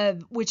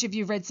 which if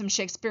you've read some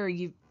Shakespeare,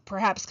 you've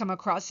perhaps come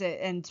across it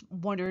and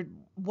wondered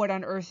what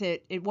on earth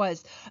it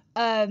was.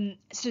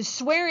 So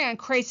swearing on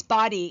Christ's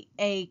body,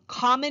 a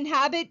common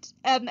habit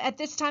at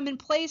this time and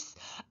place.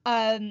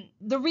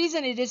 The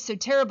reason it is so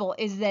terrible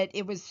is that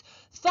it was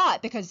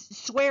thought, because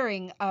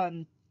swearing,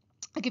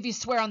 like if you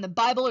swear on the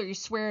Bible or you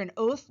swear an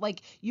oath,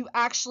 like you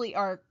actually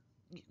are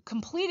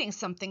completing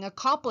something,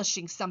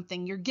 accomplishing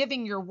something, you're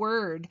giving your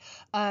word,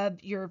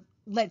 you're,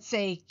 let's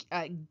say,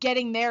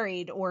 getting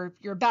married, or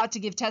you're about to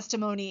give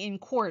testimony in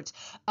court.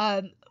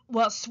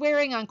 Well,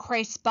 swearing on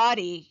Christ's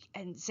body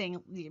and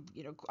saying,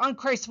 on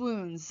Christ's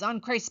wounds, on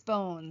Christ's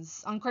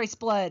bones, on Christ's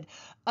blood,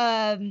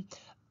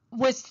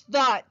 was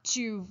thought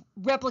to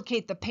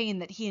replicate the pain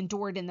that he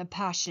endured in the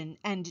Passion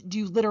and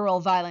do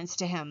literal violence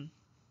to him.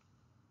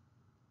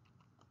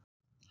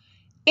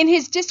 In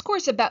his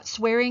discourse about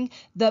swearing,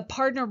 the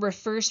partner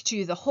refers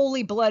to the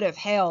holy blood of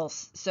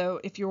Hales. So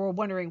if you were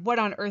wondering, what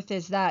on earth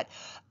is that?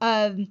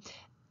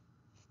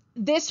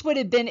 This would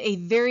have been a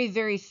very,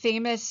 very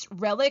famous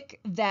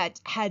relic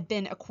that had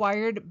been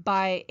acquired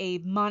by a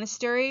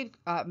monastery,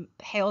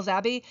 Hales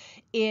Abbey,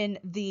 in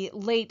the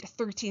late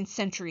 13th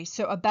century.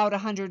 So about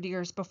 100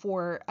 years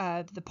before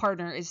the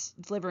partner is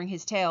delivering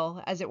his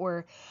tale, as it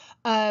were.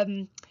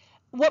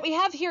 What we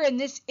have here in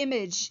this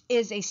image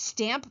is a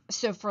stamp,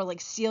 so for like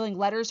sealing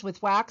letters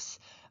with wax,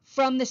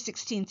 from the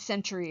 16th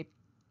century.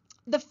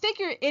 The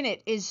figure in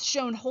it is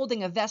shown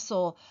holding a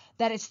vessel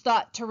that is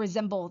thought to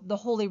resemble the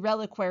holy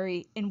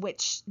reliquary in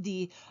which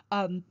the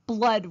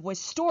blood was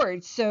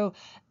stored. So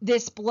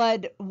this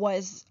blood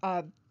was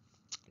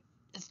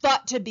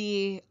thought to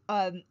be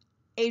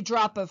a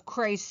drop of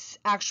Christ's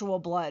actual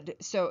blood.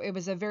 So it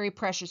was a very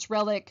precious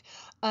relic.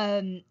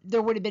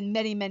 There would have been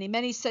many, many,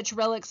 many such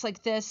relics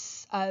like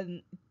this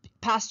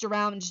passed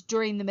around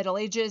during the Middle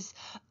Ages,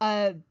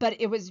 but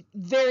it was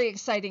very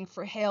exciting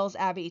for Hales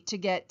Abbey to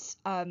get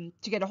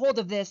a hold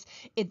of this.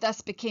 It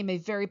thus became a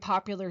very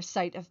popular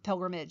site of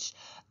pilgrimage.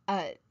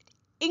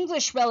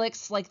 English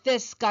relics like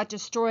this got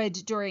destroyed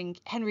during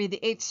Henry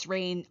VIII's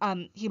reign.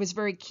 He was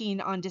very keen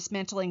on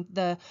dismantling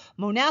the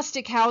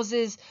monastic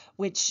houses,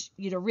 which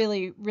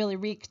really, really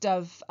reeked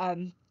of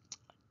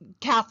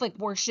Catholic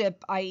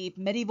worship, i.e.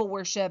 medieval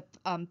worship,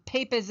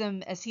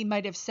 papism, as he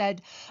might have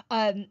said.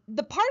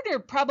 The partner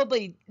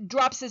probably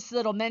drops this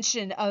little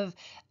mention of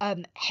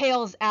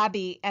Hales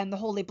Abbey and the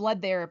Holy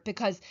Blood there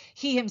because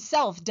he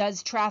himself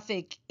does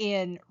traffic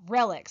in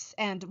relics.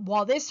 And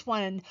while this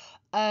one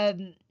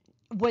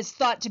was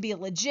thought to be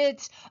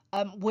legit,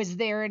 was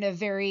there in a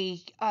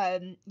very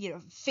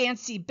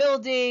fancy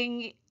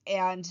building,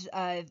 and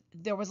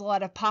there was a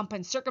lot of pomp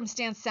and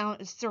circumstance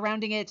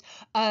surrounding it.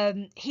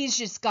 He's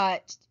just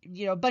got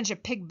a bunch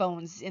of pig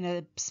bones in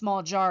a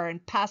small jar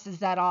and passes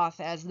that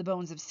off as the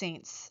bones of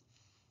saints.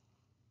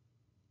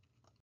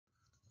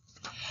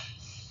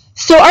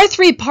 So our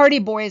three party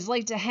boys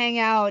like to hang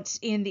out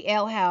in the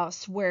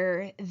alehouse,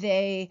 where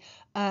they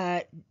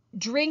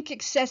drink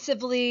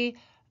excessively,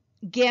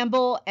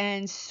 gamble,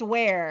 and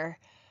swear.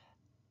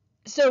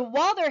 So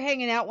while they're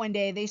hanging out one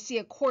day, they see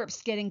a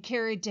corpse getting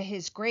carried to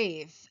his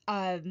grave,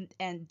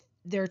 and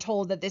they're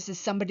told that this is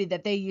somebody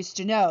that they used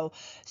to know.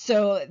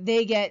 So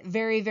they get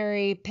very,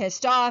 very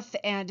pissed off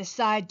and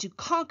decide to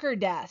conquer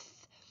death,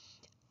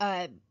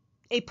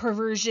 a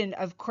perversion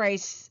of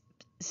Christ's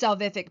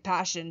salvific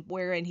passion,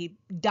 wherein he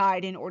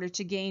died in order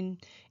to gain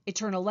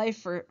eternal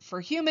life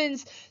for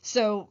humans.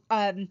 So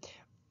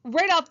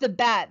right off the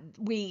bat,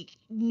 we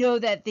know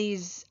that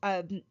these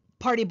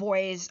party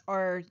boys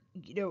are,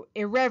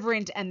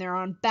 irreverent, and they're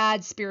on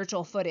bad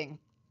spiritual footing.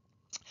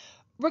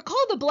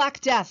 Recall the Black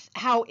Death,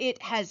 how it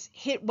has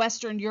hit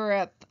Western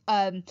Europe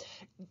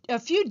a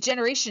few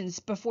generations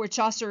before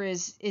Chaucer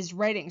is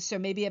writing, so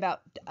maybe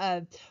about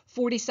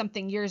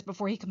 40-something years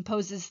before he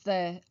composes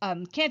the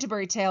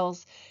Canterbury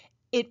Tales.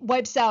 It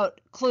wipes out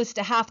close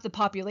to half the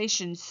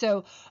population.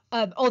 So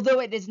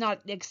although it is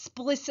not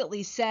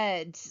explicitly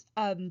said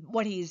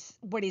what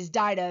he's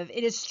died of,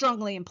 it is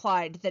strongly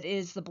implied that it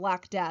is the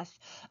Black Death.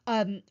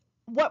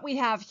 What we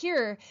have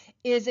here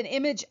is an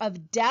image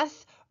of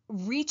death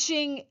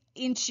reaching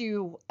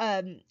into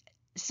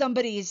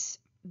somebody's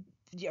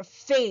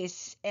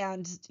face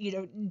and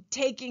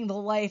taking the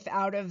life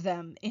out of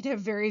them in a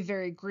very,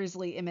 very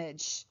grisly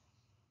image.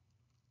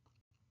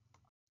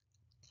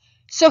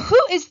 So who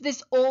is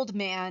this old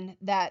man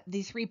that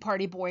the three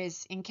party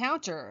boys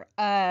encounter?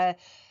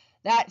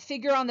 That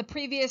figure on the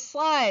previous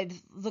slide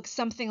looks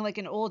something like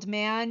an old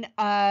man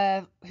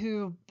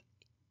who,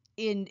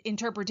 in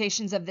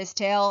interpretations of this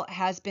tale,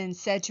 has been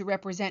said to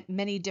represent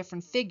many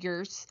different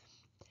figures.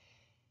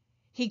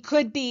 He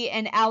could be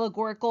an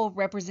allegorical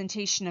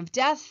representation of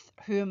death,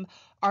 whom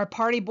our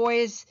party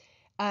boys,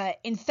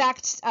 in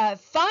fact,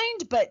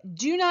 find but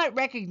do not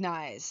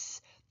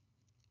recognize.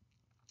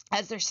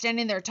 As they're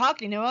standing there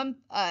talking to him,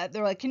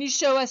 they're like, "Can you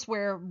show us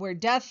where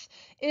death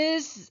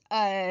is?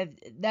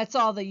 That's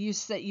all the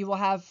use that you will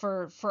have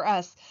for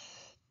us."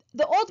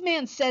 The old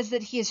man says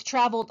that he has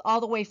traveled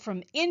all the way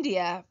from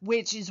India,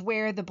 which is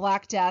where the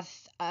Black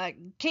Death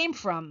came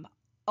from,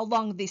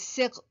 along the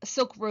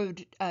Silk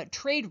Road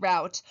trade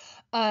route.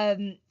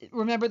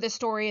 Remember the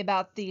story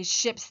about the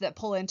ships that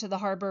pull into the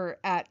harbor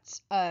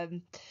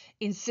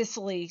in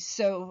Sicily?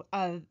 So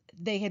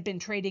they had been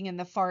trading in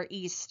the Far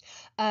East.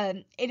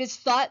 It is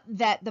thought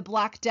that the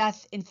Black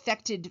Death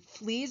infected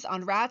fleas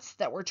on rats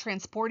that were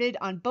transported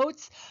on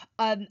boats.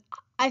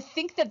 I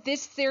think that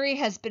this theory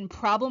has been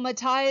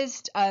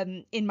problematized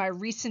in my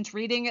recent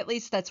reading. At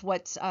least that's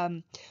what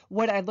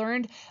I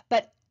learned.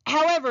 But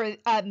however,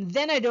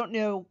 then I don't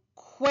know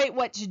quite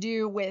what to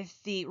do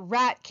with the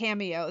rat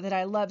cameo that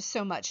I love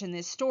so much in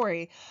this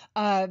story.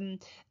 The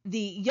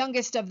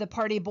youngest of the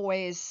party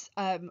boys,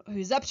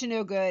 who's up to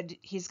no good,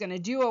 he's going to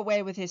do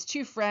away with his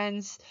two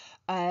friends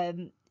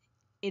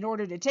in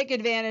order to take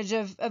advantage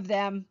of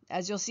them,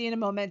 as you'll see in a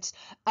moment.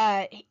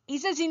 He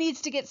says he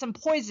needs to get some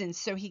poison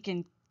so he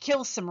can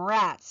kill some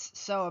rats.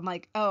 So I'm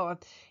like, oh,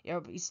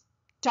 he's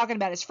talking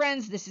about his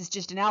friends. This is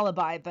just an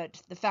alibi,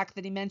 but the fact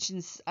that he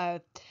mentions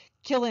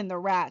killing the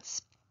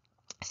rats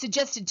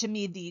suggested to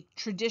me the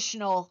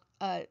traditional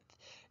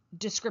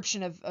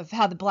description of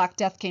how the Black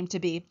Death came to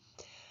be.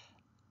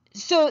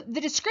 So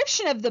the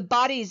description of the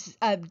body's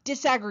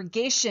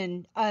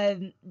disaggregation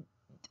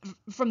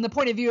from the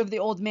point of view of the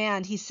old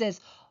man, he says,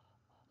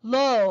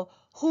 "Lo,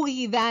 who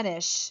he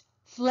vanish,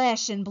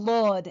 flesh and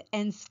blood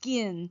and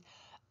skin."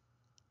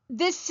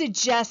 This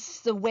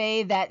suggests the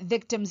way that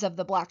victims of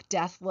the Black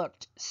Death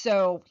looked.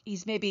 So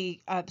he's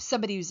maybe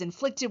somebody who's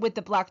inflicted with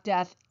the Black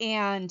Death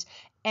and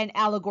an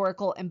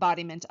allegorical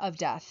embodiment of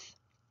death.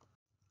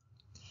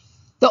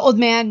 The old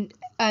man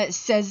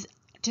says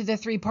to the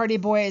three party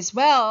boys,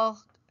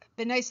 "Well,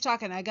 been nice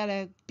talking. I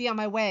gotta be on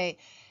my way."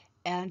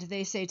 And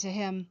they say to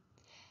him,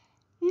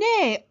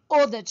 "Nay,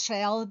 other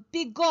trail,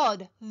 be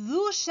good,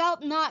 thou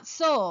shalt not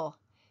so."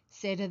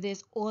 Say to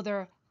this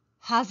other,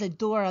 "Has a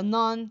door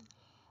anon,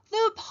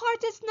 thou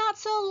partest not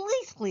so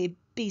leastly,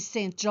 be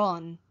St.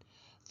 John.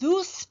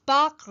 Thou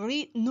spak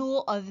reet nu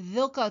of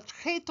vilka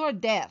traitor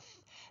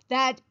death,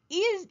 that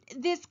is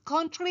this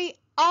country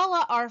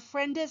alla our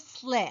friendes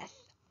sleth.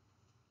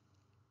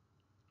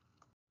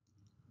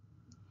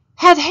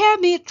 Have heard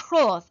me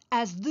troth,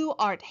 as thou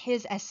art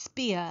his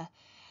espia.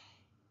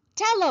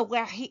 Tell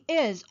where he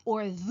is,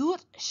 or thou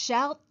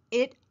shalt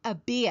it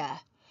abia.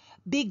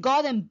 Be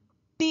God and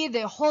be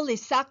the holy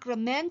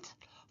sacrament,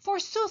 for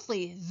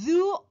soothly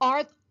thou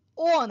art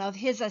on of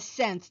his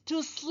ascent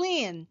to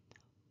slain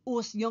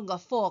us younger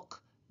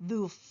folk,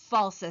 thou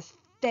falsest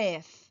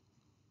thief."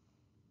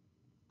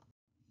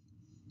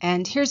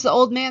 And here's the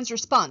old man's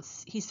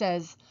response. He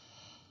says,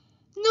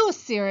 "No,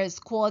 sirs,"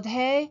 quod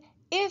he,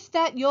 "if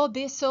that yo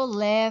be so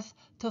loath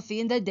to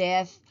find the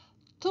death,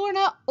 turn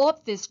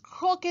up this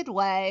crooked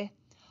way,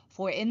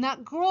 for in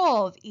that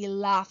grove he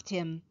laughed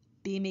him,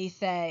 be me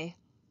fay,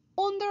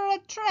 under a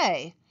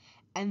tree,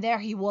 and there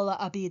he wulla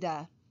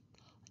abida.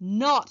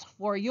 Not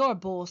for your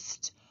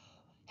boast,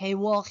 he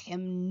will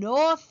him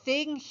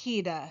nothing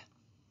heeda."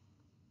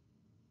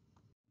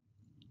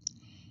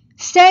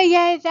 Say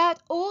ye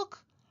that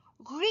ook?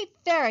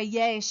 Great there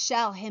ye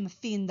shall him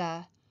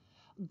finda.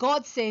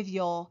 God save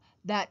yo,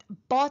 that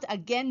bought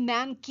again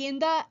man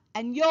kinda,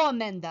 and yo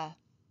amenda.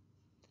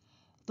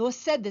 Thus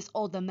said this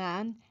olde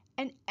man,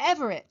 and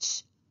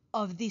everich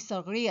of these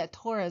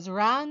Torres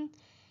ran,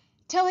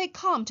 till he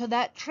come to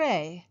that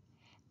tray,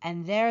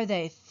 and there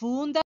they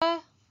founde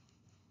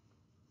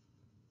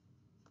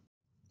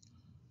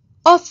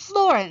of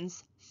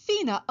florins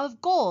fina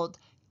of gold,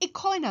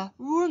 ecoina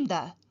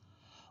runda,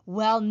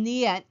 well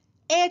nigh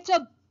 80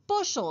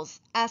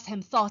 bushels, as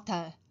him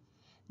thoughte,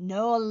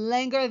 no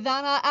langer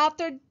than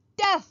after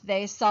death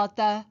they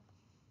soughte.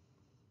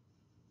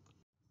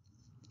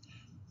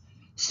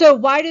 So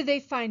why do they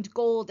find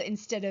gold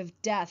instead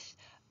of death?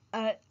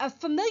 A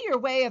familiar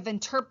way of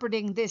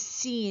interpreting this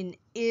scene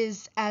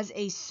is as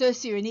a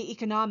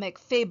socio-economic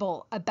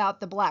fable about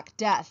the Black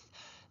Death.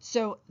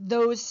 So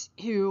those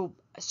who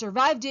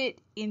survived it,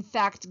 in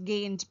fact,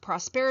 gained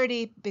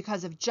prosperity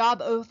because of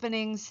job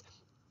openings.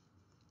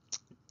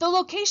 The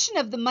location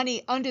of the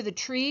money under the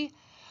tree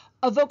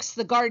evokes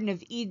the Garden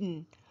of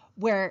Eden,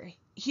 where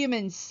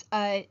humans,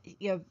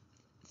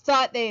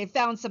 thought they had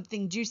found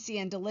something juicy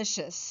and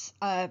delicious,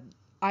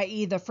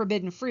 i.e. the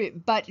forbidden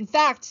fruit. But in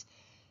fact,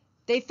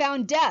 they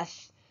found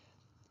death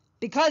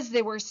because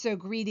they were so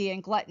greedy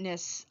and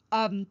gluttonous.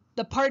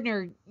 The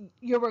partner,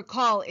 you'll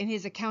recall in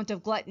his account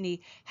of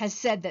gluttony, has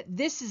said that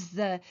this is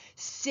the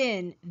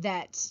sin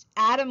that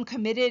Adam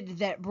committed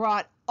that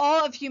brought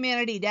all of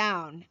humanity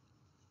down.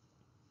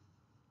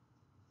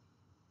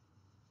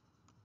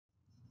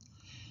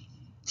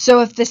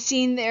 So if the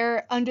scene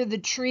there under the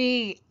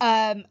tree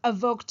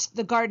evoked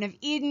the Garden of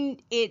Eden,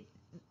 it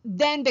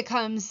then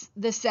becomes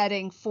the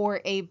setting for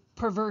a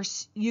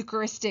perverse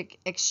Eucharistic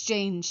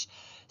exchange.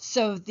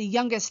 So the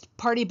youngest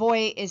party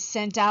boy is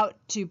sent out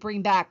to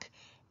bring back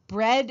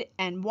bread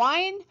and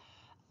wine.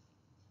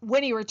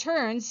 When he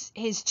returns,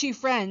 his two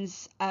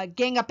friends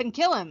gang up and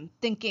kill him,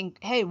 thinking,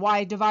 hey,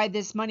 why divide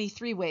this money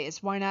 3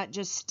 ways? Why not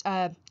just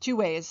 2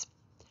 ways?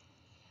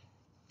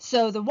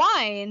 So the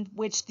wine,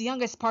 which the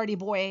youngest party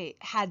boy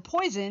had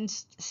poisoned,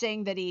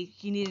 saying that he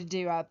needed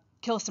to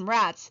kill some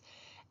rats,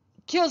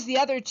 kills the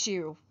other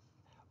 2,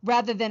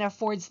 rather than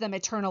affords them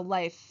eternal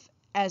life,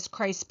 as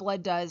Christ's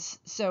blood does.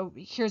 So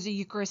here's a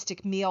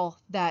Eucharistic meal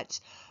that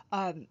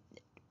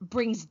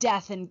brings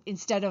death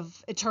instead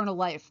of eternal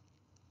life.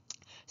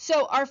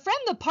 So our friend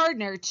the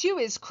partner, to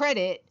his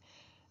credit,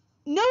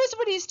 knows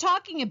what he's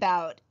talking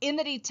about, in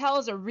that he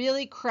tells a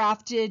really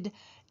crafted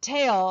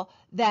tale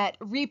that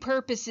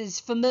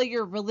repurposes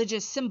familiar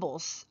religious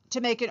symbols to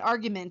make an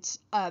argument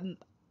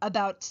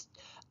about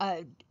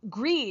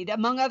greed,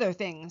 among other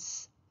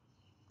things.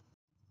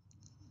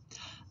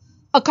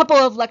 A couple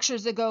of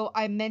lectures ago,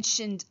 I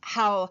mentioned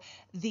how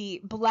the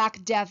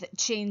Black Death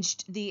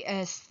changed the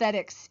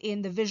aesthetics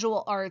in the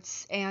visual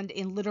arts and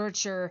in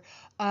literature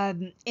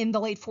in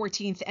the late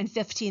 14th and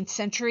 15th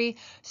century.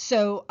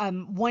 So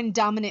one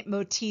dominant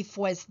motif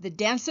was the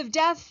Dance of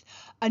Death.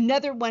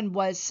 Another one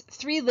was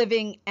 3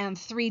 living and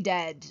 3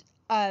 dead,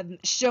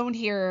 shown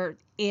here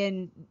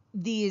in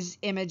these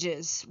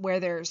images, where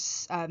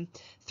there's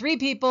 3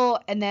 people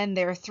and then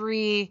there are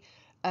 3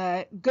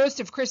 Ghost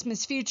of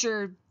Christmas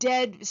Future,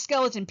 dead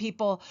skeleton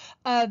people.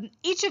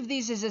 Each of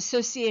these is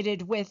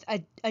associated with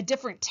a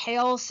different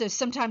tale. So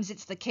sometimes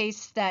it's the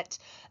case that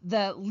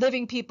the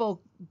living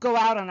people go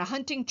out on a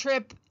hunting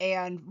trip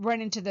and run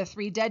into the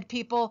 3 dead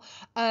people.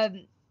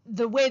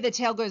 The way the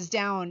tale goes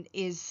down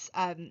is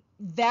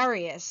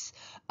various,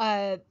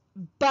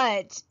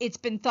 but it's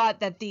been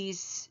thought that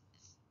these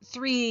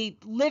 3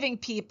 living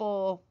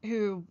people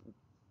who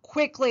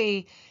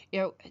quickly,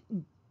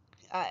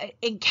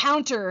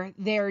 encounter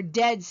their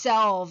dead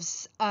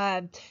selves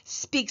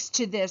speaks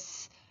to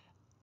this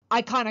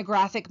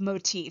iconographic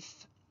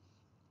motif.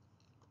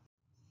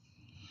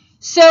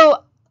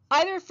 So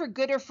either for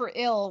good or for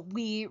ill,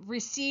 we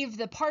receive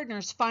the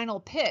partner's final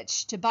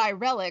pitch to buy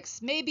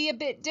relics maybe a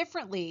bit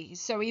differently.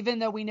 So even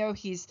though we know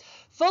he's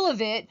full of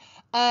it,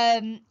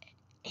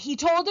 he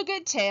told a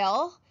good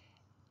tale,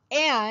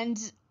 and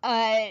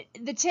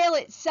the tale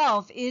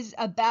itself is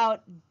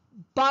about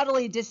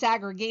bodily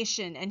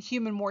disaggregation and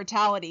human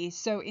mortality.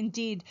 So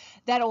indeed,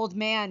 that old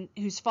man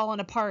who's fallen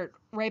apart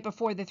right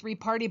before the 3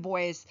 party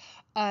boys,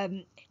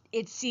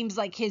 it seems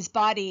like his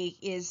body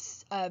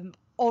is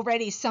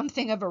already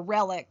something of a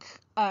relic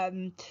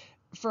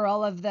for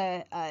all of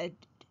the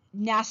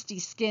nasty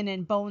skin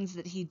and bones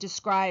that he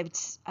described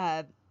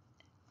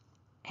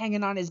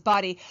hanging on his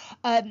body.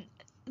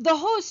 The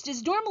host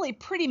is normally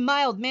pretty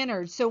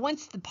mild-mannered, so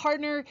once the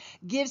partner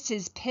gives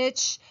his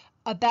pitch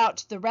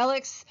about the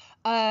relics,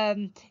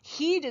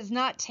 he does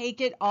not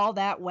take it all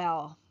that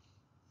well.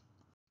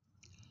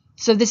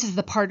 So this is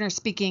the partner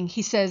speaking.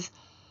 He says,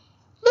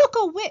 "Look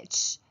a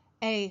which,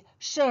 a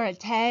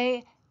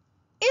surety,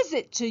 is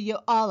it to you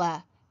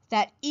alla,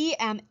 that I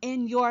am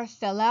in your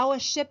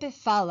fellowship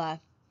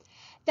falla,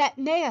 that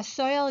may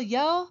assoil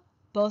yo,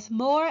 both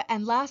more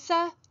and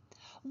lassa,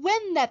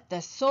 when that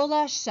the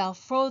sola shall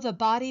fro the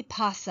body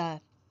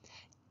passa,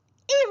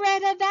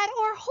 irreda that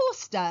or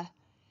hosta,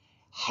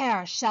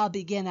 hair shall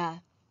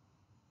beginna.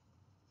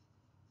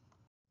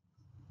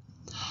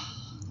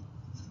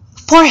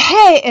 For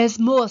he is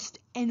most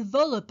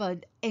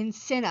enveloped in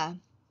sinna.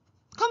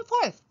 Come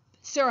forth,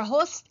 Sir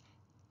host,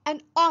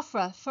 and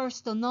offer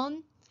first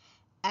anon,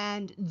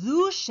 and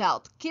thou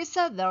shalt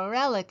kissa the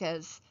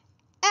relicas,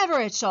 ever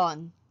it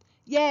on,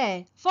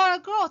 yea, for a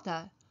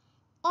grota,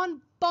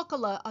 on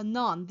buckle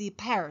anon the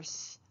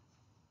purse.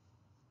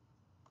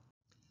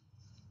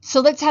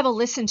 So let's have a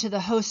listen to the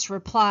host's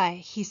reply.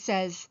 He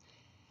says,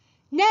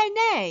 Nay,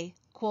 nay,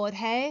 quod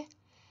he,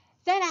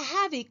 then a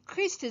heavy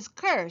Christus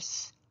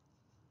curse.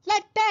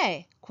 Let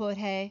be, quod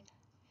he,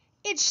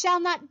 it shall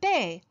not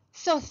be,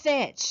 so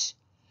fetch.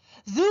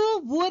 Thou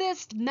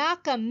wouldest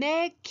mak a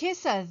me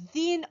kiss a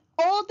thine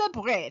all the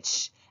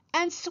breech,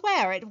 and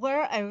swear it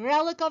were a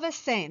relic of a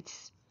saint,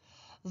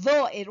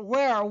 though it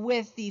were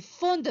with the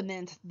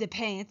fundament the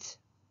paint.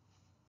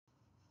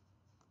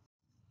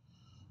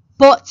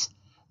 But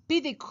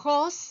be the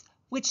cross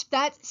which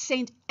that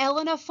Saint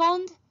Helena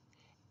fond,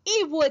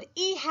 I would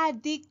I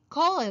had the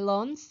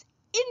colillons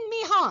in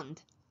me hand,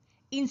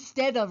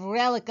 instead of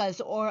relicas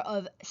or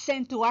of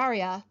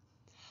sanctuaria.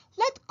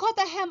 Let cut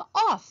hem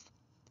off,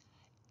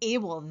 I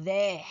will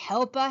they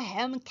help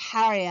hem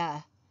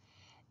carry.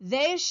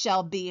 They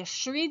shall be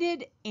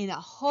shredded in a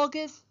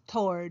hoggeth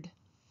tord.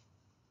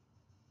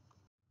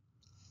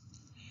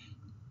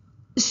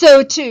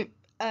 So to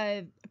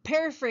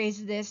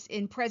paraphrase this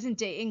in present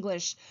day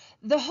English,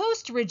 the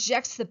host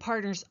rejects the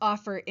partner's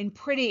offer in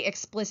pretty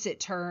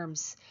explicit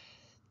terms.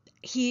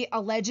 He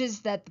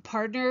alleges that the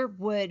partner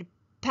would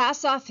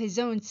pass off his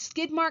own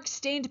skid mark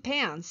stained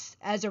pants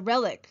as a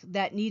relic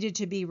that needed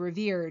to be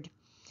revered.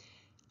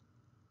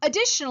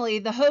 Additionally,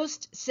 the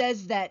host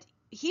says that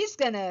he's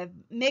going to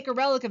make a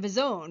relic of his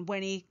own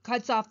when he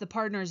cuts off the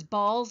partner's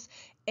balls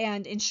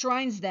and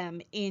enshrines them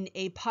in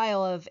a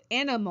pile of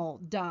animal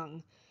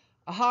dung,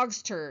 a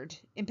hog's turd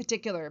in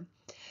particular.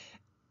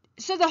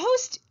 So the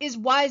host is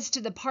wise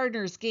to the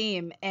partner's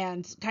game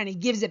and kind of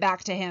gives it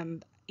back to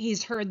him.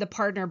 He's heard the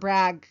partner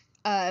brag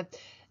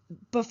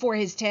before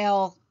his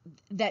tale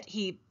that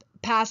he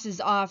passes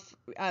off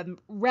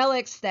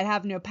relics that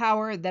have no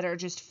power, that are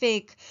just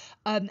fake,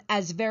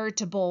 as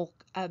veritable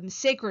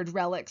sacred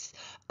relics.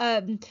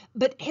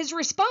 But his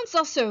response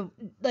also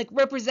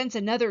represents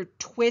another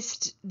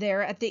twist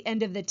there at the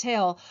end of the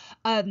tale.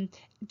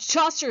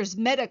 Chaucer's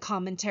meta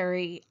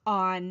commentary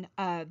on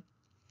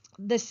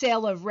the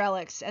sale of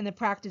relics and the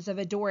practice of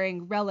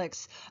adoring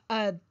relics.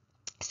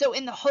 So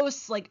in the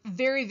host's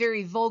very,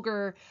 very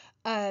vulgar,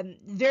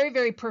 very,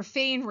 very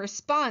profane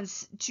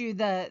response to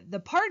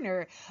the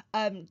partner,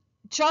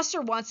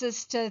 Chaucer wants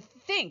us to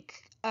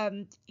think,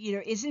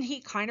 isn't he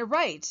kind of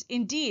right?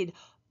 Indeed,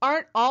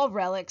 aren't all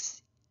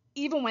relics,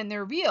 even when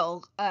they're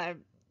real,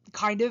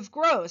 kind of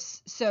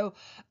gross? So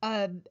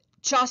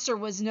Chaucer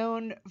was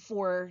known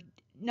for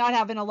not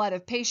having a lot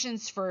of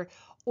patience for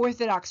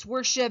Orthodox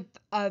worship,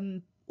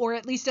 or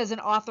at least as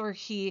an author,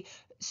 he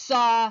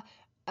saw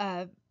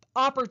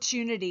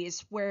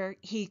opportunities where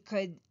he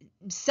could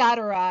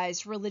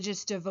satirize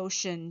religious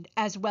devotion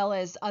as well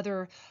as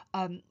other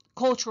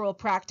cultural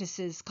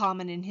practices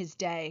common in his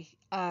day,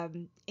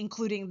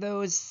 including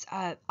those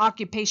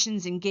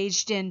occupations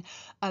engaged in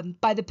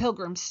by the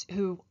pilgrims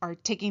who are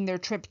taking their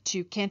trip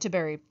to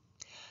Canterbury.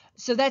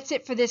 So that's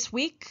it for this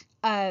week.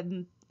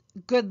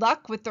 Good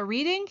luck with the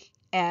reading,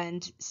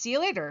 and see you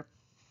later.